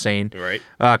 Fucking insane. Right.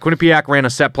 Quinnipiac ran a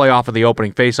set play off of the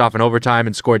opening faceoff in overtime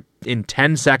and scored in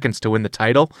 10 seconds to win the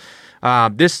title.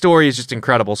 This story is just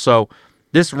incredible. So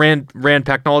this Rand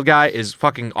Pecknold guy is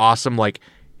fucking awesome. Like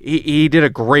he did a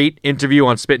great interview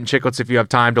on Spit and Chicklets if you have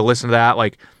time to listen to that.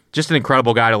 Like just an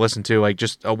incredible guy to listen to. Like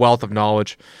just a wealth of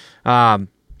knowledge.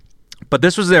 But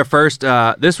this was their first.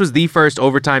 This was the first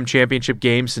overtime championship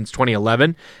game since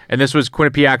 2011, and this was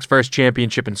Quinnipiac's first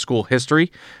championship in school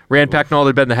history. Rand Pecknold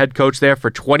had been the head coach there for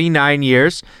 29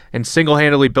 years and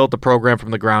single-handedly built the program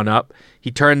from the ground up. He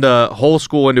turned the whole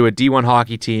school into a D1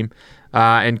 hockey team.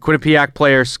 And Quinnipiac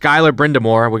player Skylar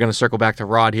Brindamore, we're going to circle back to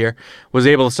Rod here, was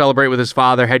able to celebrate with his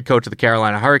father, head coach of the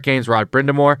Carolina Hurricanes, Rod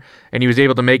Brindamore, and he was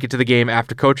able to make it to the game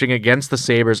after coaching against the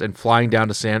Sabres and flying down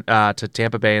to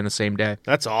Tampa Bay in the same day.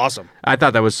 That's awesome. I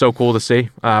thought that was so cool to see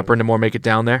Brindamore make it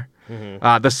down there.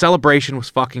 Mm-hmm. The celebration was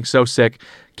fucking so sick.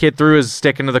 Kid threw his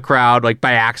stick into the crowd, like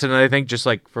by accident, I think, just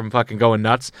like from fucking going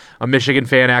nuts. A Michigan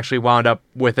fan actually wound up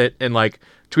with it and like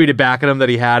tweeted back at him that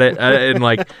he had it, and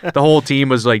like the whole team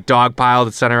was like dogpiled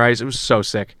at center ice. It was so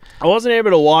sick. I wasn't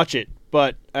able to watch it,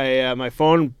 but my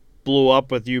phone blew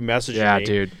up with you messaging me. Yeah,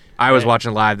 dude. I was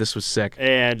watching live. This was sick.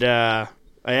 And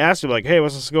I asked him, like, hey,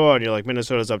 what's the score? And you're like,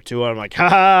 Minnesota's up 2-1. I'm like,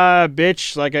 ha,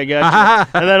 bitch. Like, I got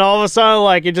you. And then all of a sudden,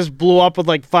 like, it just blew up with,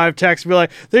 like, 5 texts. Be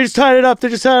like, they just tied it up.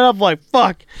 I'm like,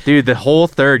 fuck. Dude, the whole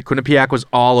third, Quinnipiac was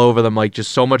all over them. Like,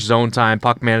 just so much zone time,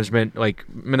 puck management. Like,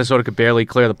 Minnesota could barely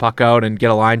clear the puck out and get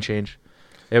a line change.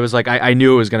 It was like, I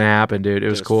knew it was going to happen, dude. It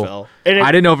was cool.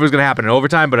 I didn't know if it was going to happen in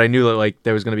overtime, but I knew that, like,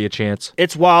 there was going to be a chance.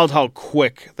 It's wild how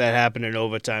quick that happened in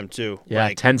overtime, too. Yeah,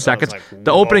 like, 10 seconds. Like,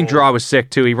 the opening draw was sick,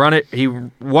 too. He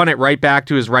won it right back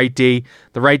to his right D.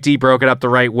 The right D broke it up the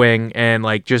right wing, and,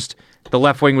 like, just the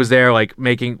left wing was there, like,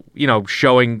 making,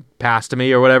 showing pass to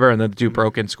me or whatever, and then the dude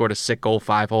broke in, scored a sick goal,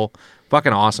 5-hole.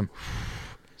 Fucking awesome.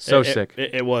 So sick.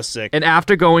 It was sick. And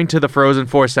after going to the Frozen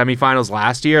Four semifinals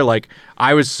last year, like,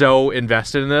 I was so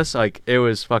invested in this. Like, it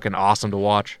was fucking awesome to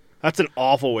watch. That's an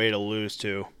awful way to lose,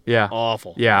 too. Yeah.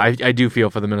 Awful. Yeah, I do feel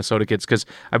for the Minnesota kids because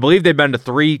I believe they've been to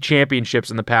 3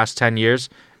 championships in the past 10 years,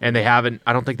 and they haven't,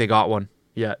 I don't think they got one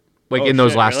yet. Like Oh, in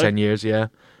those shit, last really? 10 years, yeah.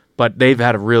 But they've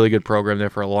had a really good program there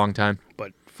for a long time.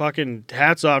 But fucking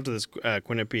hats off to this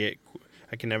Quinnipiac.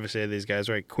 I can never say these guys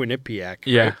right. Quinnipiac.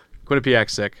 Yeah, Right?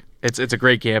 Quinnipiac's sick. It's a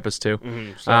great campus too. So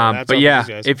hats But off to yeah, these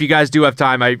guys. if you guys do have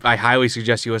time, I highly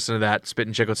suggest you listen to that Spit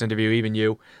and Chicklets interview. Even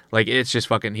you, like, it's just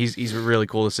fucking. He's really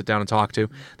cool to sit down and talk to.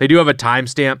 They do have a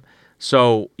timestamp,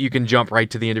 so you can jump right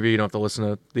to the interview. You don't have to listen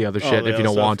to the other shit the if you other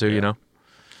don't want stuff, to. yeah. You know.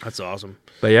 That's awesome.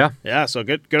 But yeah, Yeah, so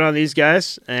good on these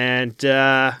guys. And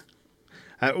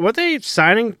what they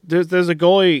signing? There's a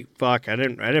goalie. Fuck, I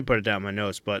didn't put it down in my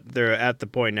notes, but they're at the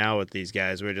point now with these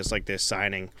guys where just like they're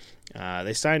signing.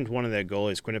 They signed one of their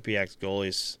goalies, Quinnipiac's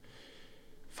goalies.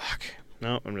 Fuck.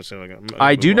 No, I'm just gonna look.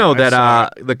 I do know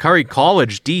that the Curry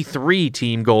College D3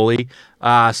 team goalie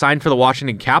signed for the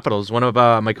Washington Capitals. One of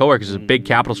my coworkers is a big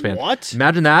Capitals fan. What?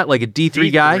 Imagine that, like a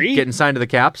D3 guy D3? getting signed to the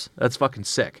Caps. That's fucking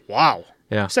sick. Wow.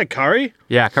 Yeah. You said Curry?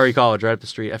 Yeah, Curry College, right up the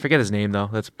street. I forget his name though.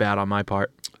 That's bad on my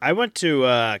part. I went to.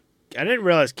 I didn't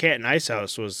realize Canton Ice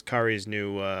House was Curry's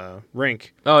new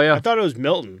rink. Oh yeah, I thought it was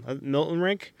Milton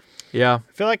rink. yeah.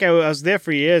 I feel like I was there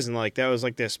for years, and like that was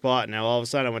like their spot. Now all of a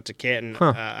sudden, I went to Canton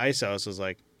Ice House. I was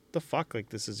like, "The fuck! Like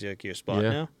this is like your spot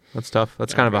Yeah. now?" That's tough.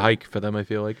 That's kind of a hike for them. I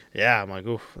feel like. Yeah, I'm like,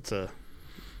 "Oof, it's a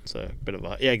bit of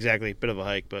a exactly, bit of a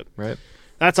hike." But Right.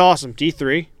 that's awesome.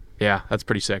 D3. Yeah, that's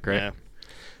pretty sick, right? Yeah.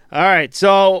 All right,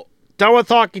 so done with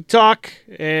hockey talk,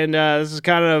 and this is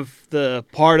kind of the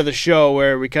part of the show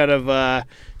where we kind of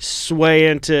sway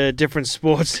into different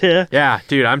sports here. Yeah,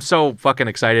 dude, I'm so fucking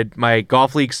excited. My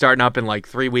golf league's starting up in like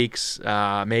 3 weeks,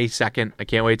 May 2nd. I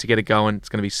can't wait to get it going. It's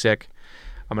going to be sick.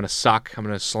 I'm going to suck. I'm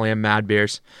going to slam mad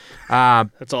beers.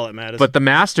 That's all that matters. But the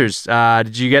Masters,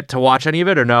 did you get to watch any of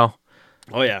it or no?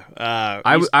 oh yeah,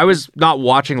 I was not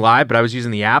watching live, but I was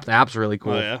using the app. The app's really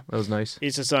cool. Oh, yeah? That was nice.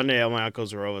 Easter Sunday, all my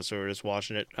uncles were over, so we were just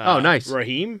watching it. Oh, nice.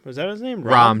 Raheem, was that his name?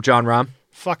 John Rahm.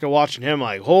 Fucking watching him,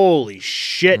 like, holy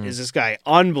shit, is this guy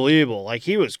unbelievable? Like,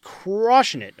 he was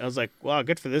crushing it. I was like, wow,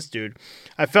 good for this dude.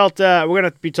 I felt we're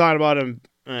gonna be talking about him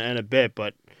in a bit,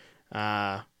 but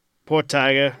poor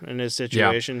Tiger in his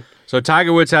situation. So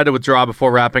Tiger Woods had to withdraw before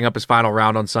wrapping up his final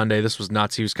round on Sunday. This was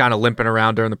nuts. He was kind of limping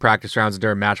around during the practice rounds and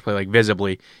during match play, like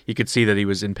visibly. You could see that he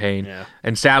was in pain. Yeah.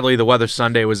 And sadly, the weather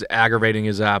Sunday was aggravating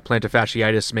his plantar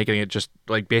fasciitis, making it just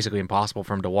like basically impossible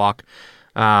for him to walk.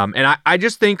 And I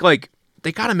just think like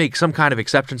they got to make some kind of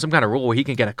exception, some kind of rule where he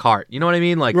can get a cart. You know what I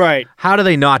mean? Like, Right. how do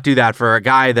they not do that for a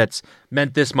guy that's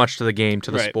meant this much to the game,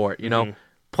 to the Right. sport? You know,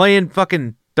 playing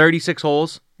fucking 36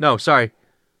 holes. No, sorry.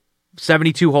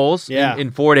 72 holes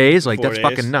in 4 days, like 4 that's days.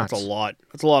 fucking nuts. That's a lot.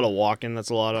 That's a lot of walking. That's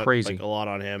a lot of Crazy. like, a lot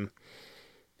on him.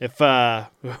 If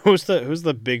who's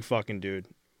the big fucking dude?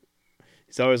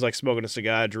 He's always like smoking a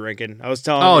cigar, drinking. I was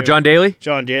telling you, John Daly?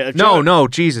 John Daly. No,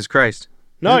 Jesus Christ.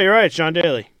 No, you're right. It's John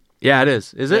Daly. Yeah, it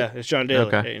is. Is it? Yeah, it's John Daly.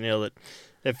 Okay. Yeah, you nailed it.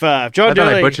 If I John thought I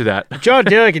Daly, butchered that. if John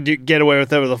Daly can get away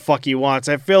with whatever the fuck he wants,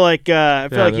 I feel like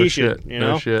No he shit. should. You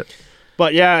know. No shit.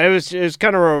 But yeah, it was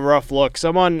kind of a rough look.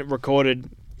 Someone recorded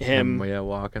him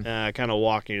walking. kind of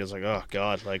walking. He was like, oh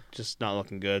god, like just not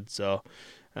looking good. So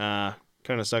kind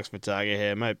of sucks for Tiger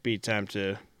here. It might be time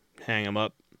to hang him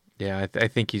up. Yeah, I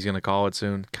think he's gonna call it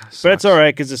soon. God, But it's all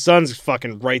right because the sun's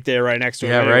fucking right there, right next to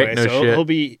him. Yeah, anyway. right? No so shit. he'll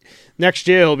be next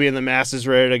year. He'll be in the Masters,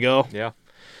 ready to go. Yeah.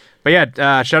 But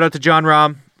yeah, shout out to John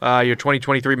Rahm, your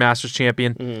 2023 Masters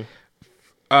champion.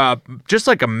 Just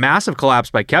like a massive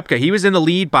collapse by Koepka. He was in the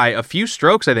lead by a few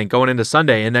strokes, I think, going into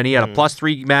Sunday, and then he had a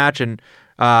 +3 match and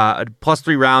a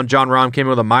 +3 round. John Rahm came in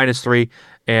with a -3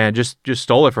 and just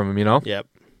stole it from him. You know. Yep.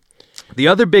 The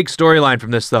other big storyline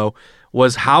from this, though,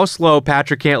 was how slow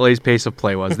Patrick Cantlay's pace of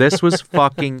play was. This was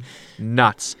fucking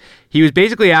nuts. He was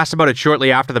basically asked about it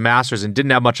shortly after the Masters and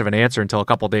didn't have much of an answer until a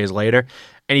couple days later.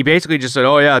 And he basically just said,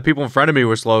 "Oh yeah, the people in front of me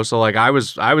were slow, so like I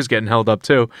was getting held up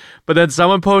too." But then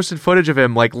someone posted footage of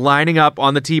him like lining up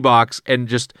on the tee box and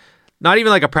just not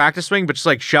even like a practice swing, but just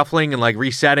like shuffling and like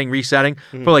resetting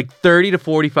for like 30 to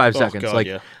 45 seconds. God, like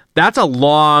yeah. that's a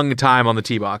long time on the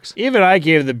tee box. Even I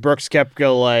gave the Brooks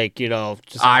Koepka like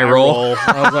just Eye roll.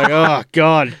 I was like, oh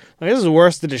god, like, this is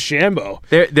worse than DeChambeau.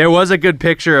 There was a good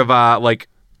picture of like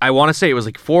I want to say it was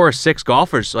like 4 or 6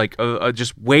 golfers like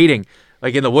just waiting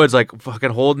like in the woods, like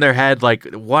fucking holding their head, like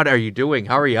what are you doing?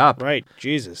 Hurry up! Right,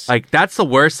 Jesus. Like that's the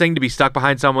worst thing, to be stuck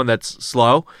behind someone that's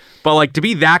slow. But like to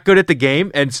be that good at the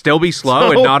game and still be slow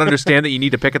and not understand that you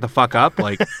need to pick it the fuck up,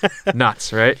 like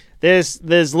nuts, right? There's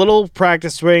little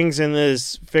practice swings and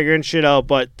there's figuring shit out,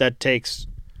 but that takes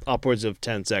upwards of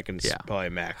 10 seconds, Yeah. probably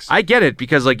max. I get it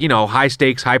because like, you know, high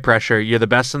stakes, high pressure. You're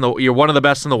one of the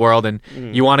best in the world, and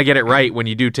you want to get it right when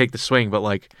you do take the swing. But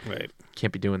like, right.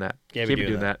 can't be doing that. Can't be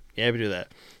doing that.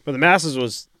 But the Masters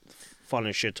was fun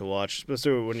as shit to watch,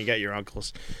 especially when you get your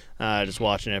uncles just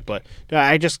watching it. But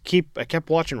I kept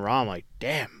watching Raw. I'm like,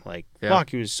 damn, like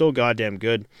fuck, he was so goddamn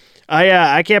good.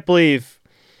 I can't believe.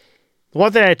 The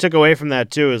one thing I took away from that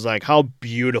too is like how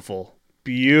beautiful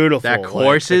that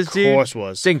course is, dude. Course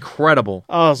was. It's incredible.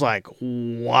 I was like,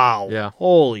 wow, yeah,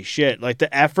 holy shit! Like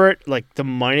the effort, like the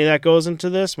money that goes into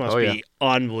this must be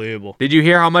unbelievable. Did you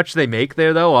hear how much they make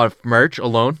there though on merch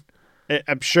alone?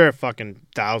 I'm sure fucking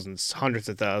thousands, hundreds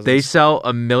of thousands. They sell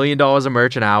 $1 million of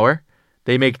merch an hour.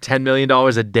 They make $10 million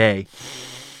a day,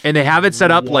 and they have it set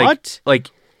up like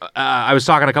I was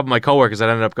talking to a couple of my coworkers that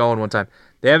ended up going one time.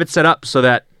 They have it set up so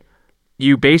that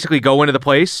you basically go into the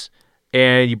place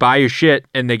and you buy your shit,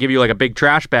 and they give you like a big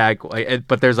trash bag,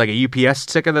 but there's like a UPS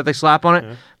sticker that they slap on it.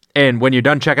 Yeah. And when you're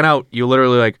done checking out, you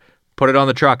literally like put it on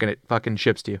the truck and it fucking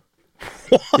ships to you.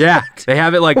 What? Yeah, they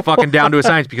have it like fucking down to a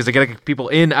science because they get people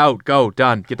in, out, go,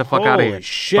 done. Get the fuck out of here.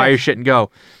 Shit. Buy your shit and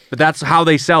go. But that's how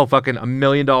they sell fucking $1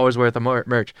 million worth of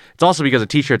merch. It's also because a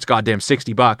t-shirt's goddamn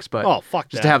 $60, but fuck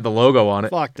just to have the logo on it.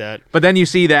 Fuck that. But then you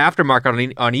see the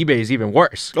aftermarket on eBay is even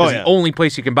worse. Because the only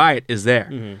place you can buy it is there.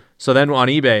 Mm-hmm. So then on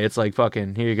eBay, it's like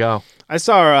fucking, here you go. I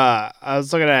saw, I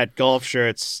was looking at golf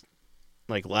shirts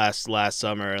like last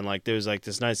summer, and like there was like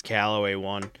this nice Callaway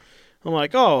one. I'm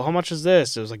like, oh, how much is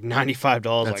this? It was like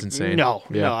 $95. That's like, insane. No,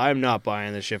 I'm not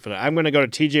buying this shit for that. I'm going to go to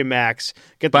TJ Maxx,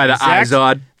 get buy the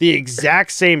Izod. The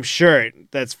exact same shirt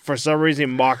that's for some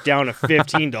reason marked down to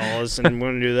 $15, and I'm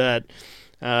going to do that.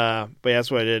 But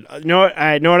that's what I did. You know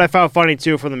what I found funny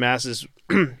too from the masses?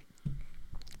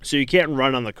 So you can't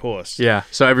run on the course. Yeah,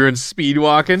 so everyone's speed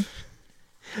walking.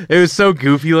 It was so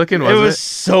goofy looking, wasn't it? It was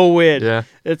so weird. Yeah.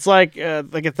 It's like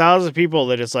 1,000 people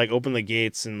that just like open the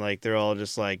gates and like they're all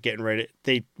just like getting ready.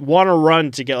 They want to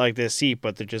run to get like their seat,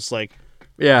 but they're just like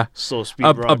slow speed.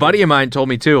 A buddy of mine told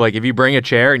me too, like if you bring a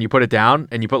chair and you put it down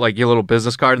and you put like your little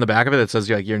business card in the back of it that says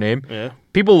like your name,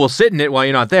 people will sit in it while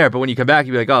you're not there, but when you come back,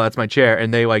 you'll be like, oh, that's my chair,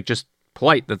 and they like just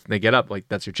polite that they get up like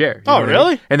that's your chair. Oh, really? I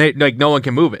mean? And they like no one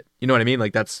can move it. You know what I mean?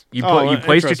 Like that's you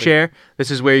placed your chair. This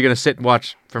is where you're gonna sit and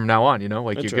watch from now on. You know,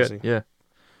 like you're good. Yeah.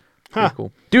 Huh.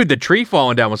 Cool, dude. The tree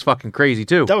falling down was fucking crazy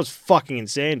too. That was fucking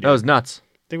insane, dude. That was nuts.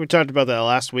 I think we talked about that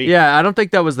last week. Yeah, I don't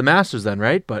think that was the Masters then,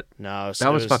 right? But no,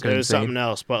 that was fucking insane. It was something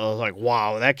else, but I was like,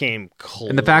 wow, that came close.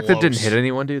 And the fact that it didn't hit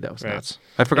anyone, dude, that was nuts.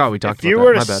 I forgot we talked about that. If you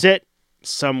were to sit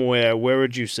somewhere, where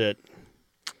would you sit?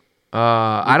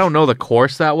 I don't know the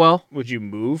course that well. Would you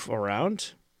move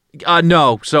around?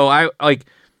 No. So I like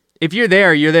if you're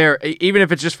there, you're there. Even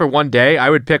if it's just for one day, I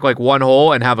would pick like one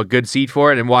hole and have a good seat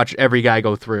for it and watch every guy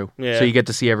go through. Yeah. So you get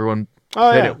to see everyone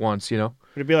hit it once, you know?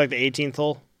 Would it be like the 18th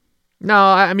hole? No,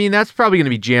 I mean, that's probably going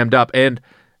to be jammed up. And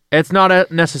it's not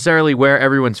necessarily where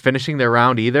everyone's finishing their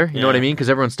round either. You know what I mean? Because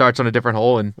everyone starts on a different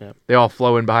hole and they all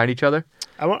flow in behind each other.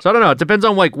 So I don't know. It depends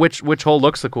on like which hole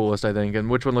looks the coolest, I think, and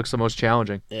which one looks the most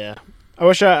challenging. Yeah. I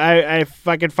wish if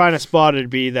I could find a spot, it'd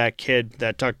be that kid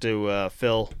that talked to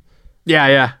Phil.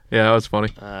 Yeah, that was funny.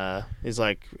 He's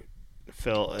like,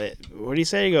 Phil, what do you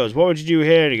say? He goes, what would you do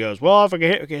here? And he goes, well, if I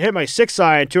could hit my 6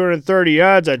 iron 230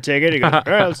 yards, I'd take it. He goes, all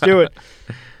right, let's do it.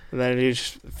 And then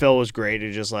Phil was great.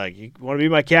 He's just like, you want to be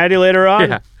my caddy later on?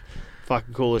 Yeah.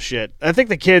 Fucking cool as shit. I think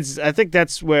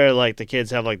that's where like the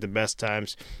kids have like the best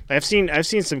times. I've seen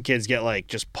some kids get like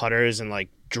just putters and like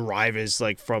drivers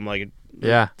like from like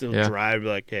drive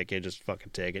like, hey kid, just fucking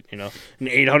take it, you know, an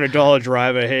 $800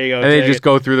 driver. Here you go. And they just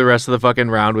go through the rest of the fucking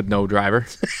round with no driver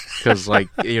because like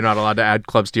you're not allowed to add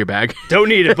clubs to your bag. Don't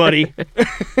need it, buddy.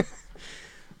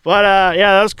 But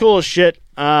that was cool as shit.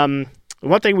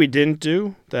 One thing we didn't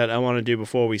do that I want to do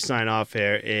before we sign off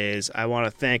here is I want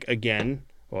to thank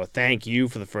you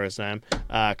for the first time,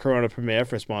 Corona Premier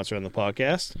for sponsoring the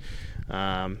podcast.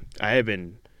 I have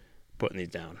been putting these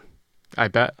down. I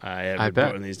bet. I have been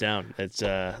putting these down. It's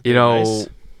nice.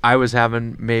 I was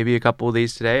having maybe a couple of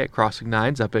these today at Crossing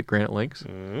Nines up at Granite Links.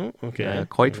 Okay.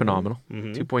 Quite phenomenal.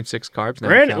 2.6 carbs.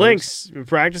 Granite Links. You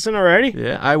practicing already?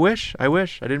 Yeah, I wish. I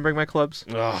didn't bring my clubs.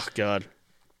 Oh, God.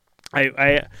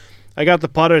 I got the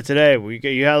putter today.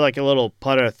 You had like a little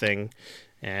putter thing,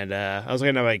 and I was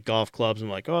looking at my golf clubs. I'm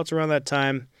like, oh, it's around that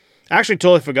time. I actually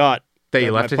totally forgot that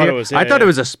you left it here. I thought it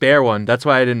was a spare one. That's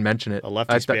why I didn't mention it. A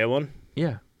lefty spare one?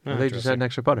 Yeah. Oh, they just had an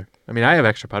extra putter. I mean, I have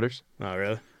extra putters. Oh,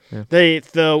 really? Yeah.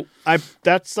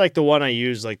 That's like the one I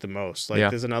use like the most. Like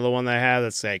there's another one that I have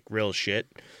that's like real shit.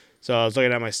 So I was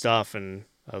looking at my stuff and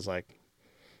I was like,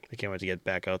 I can't wait to get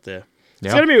back out there.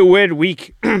 It's gonna be a weird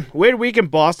week. Weird week in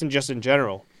Boston just in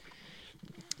general.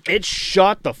 It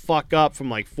shot the fuck up from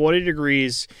like 40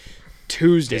 degrees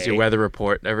Tuesday. Here's your weather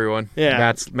report, everyone.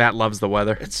 Yeah. Matt loves the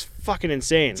weather. It's fucking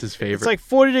insane. It's his favorite. It's like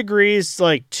 40 degrees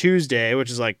like Tuesday, which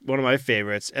is like one of my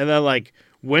favorites, and then like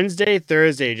Wednesday,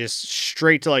 Thursday, just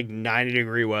straight to like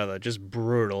 90-degree weather, just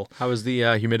brutal. How was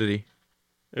the humidity?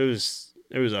 It was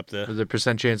up there. Was there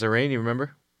 % chance of rain? You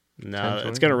remember? No, 10,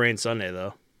 it's gonna rain Sunday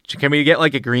though. Can we get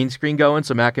like a green screen going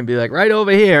so Matt can be like right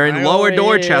over here in Lower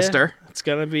Dorchester? It's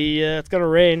gonna be. It's gonna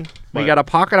rain. We got a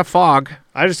pocket of fog.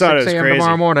 I just thought it was 6 a.m. crazy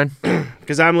tomorrow morning.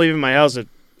 because I'm leaving my house at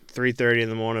 3:30 in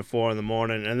the morning, 4 in the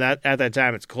morning, and that at that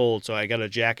time it's cold, so I got a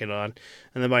jacket on.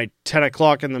 And then by 10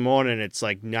 o'clock in the morning, it's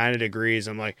like 90 degrees.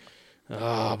 I'm like,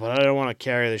 oh, but I don't want to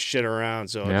carry this shit around,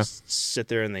 so I just sit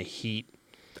there in the heat.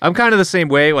 I'm kind of the same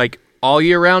way, like all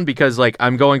year round, because like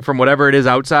I'm going from whatever it is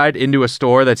outside into a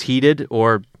store that's heated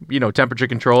or temperature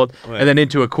controlled, and then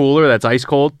into a cooler that's ice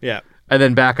cold. Yeah. And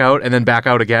then back out, and then back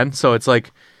out again. So it's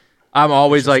like I'm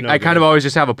always like I kind of always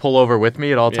just have a pullover with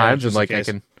me at all times, and like I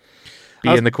can be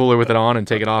in the cooler with it on and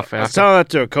take it off. I was telling that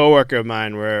to a coworker of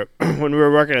mine where when we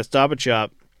were working at Stop and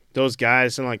Shop, those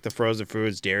guys in like the frozen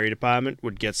foods dairy department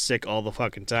would get sick all the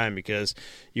fucking time because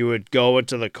you would go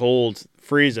into the cold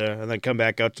freezer and then come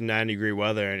back out to 90-degree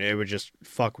weather and it would just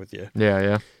fuck with you.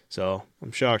 Yeah. So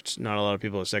I'm shocked not a lot of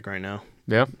people are sick right now.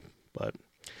 Yeah. But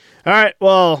all right,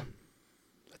 well,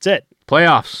 that's it.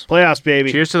 Playoffs,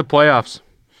 baby. Cheers to the playoffs.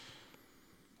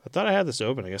 I thought I had this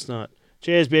open. I guess not.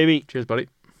 Cheers, baby. Cheers, buddy.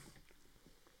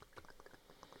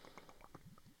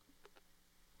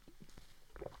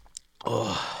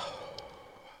 Oh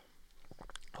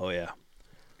yeah.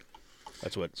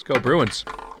 That's what. Let's go Bruins.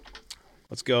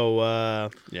 Let's go.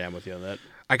 Yeah, I'm with you on that.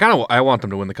 I want them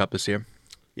to win the cup this year.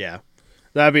 Yeah,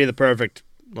 that'd be the perfect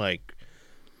like.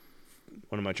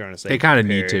 What am I trying to say? They kind of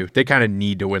need to. They kind of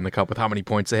need to win the cup with how many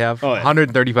points they have.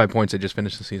 135 points they just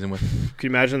finished the season with. Can you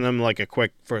imagine them like a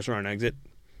quick first round exit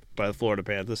by the Florida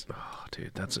Panthers? Oh,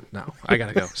 dude, no. I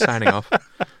gotta go. Signing off.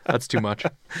 That's too much.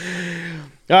 All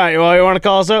right, well, you want to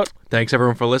call us out? Thanks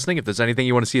everyone for listening. If there's anything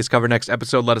you want to see us cover next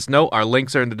episode, let us know. Our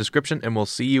links are in the description, and we'll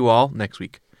see you all next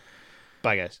week.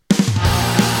 Bye, guys.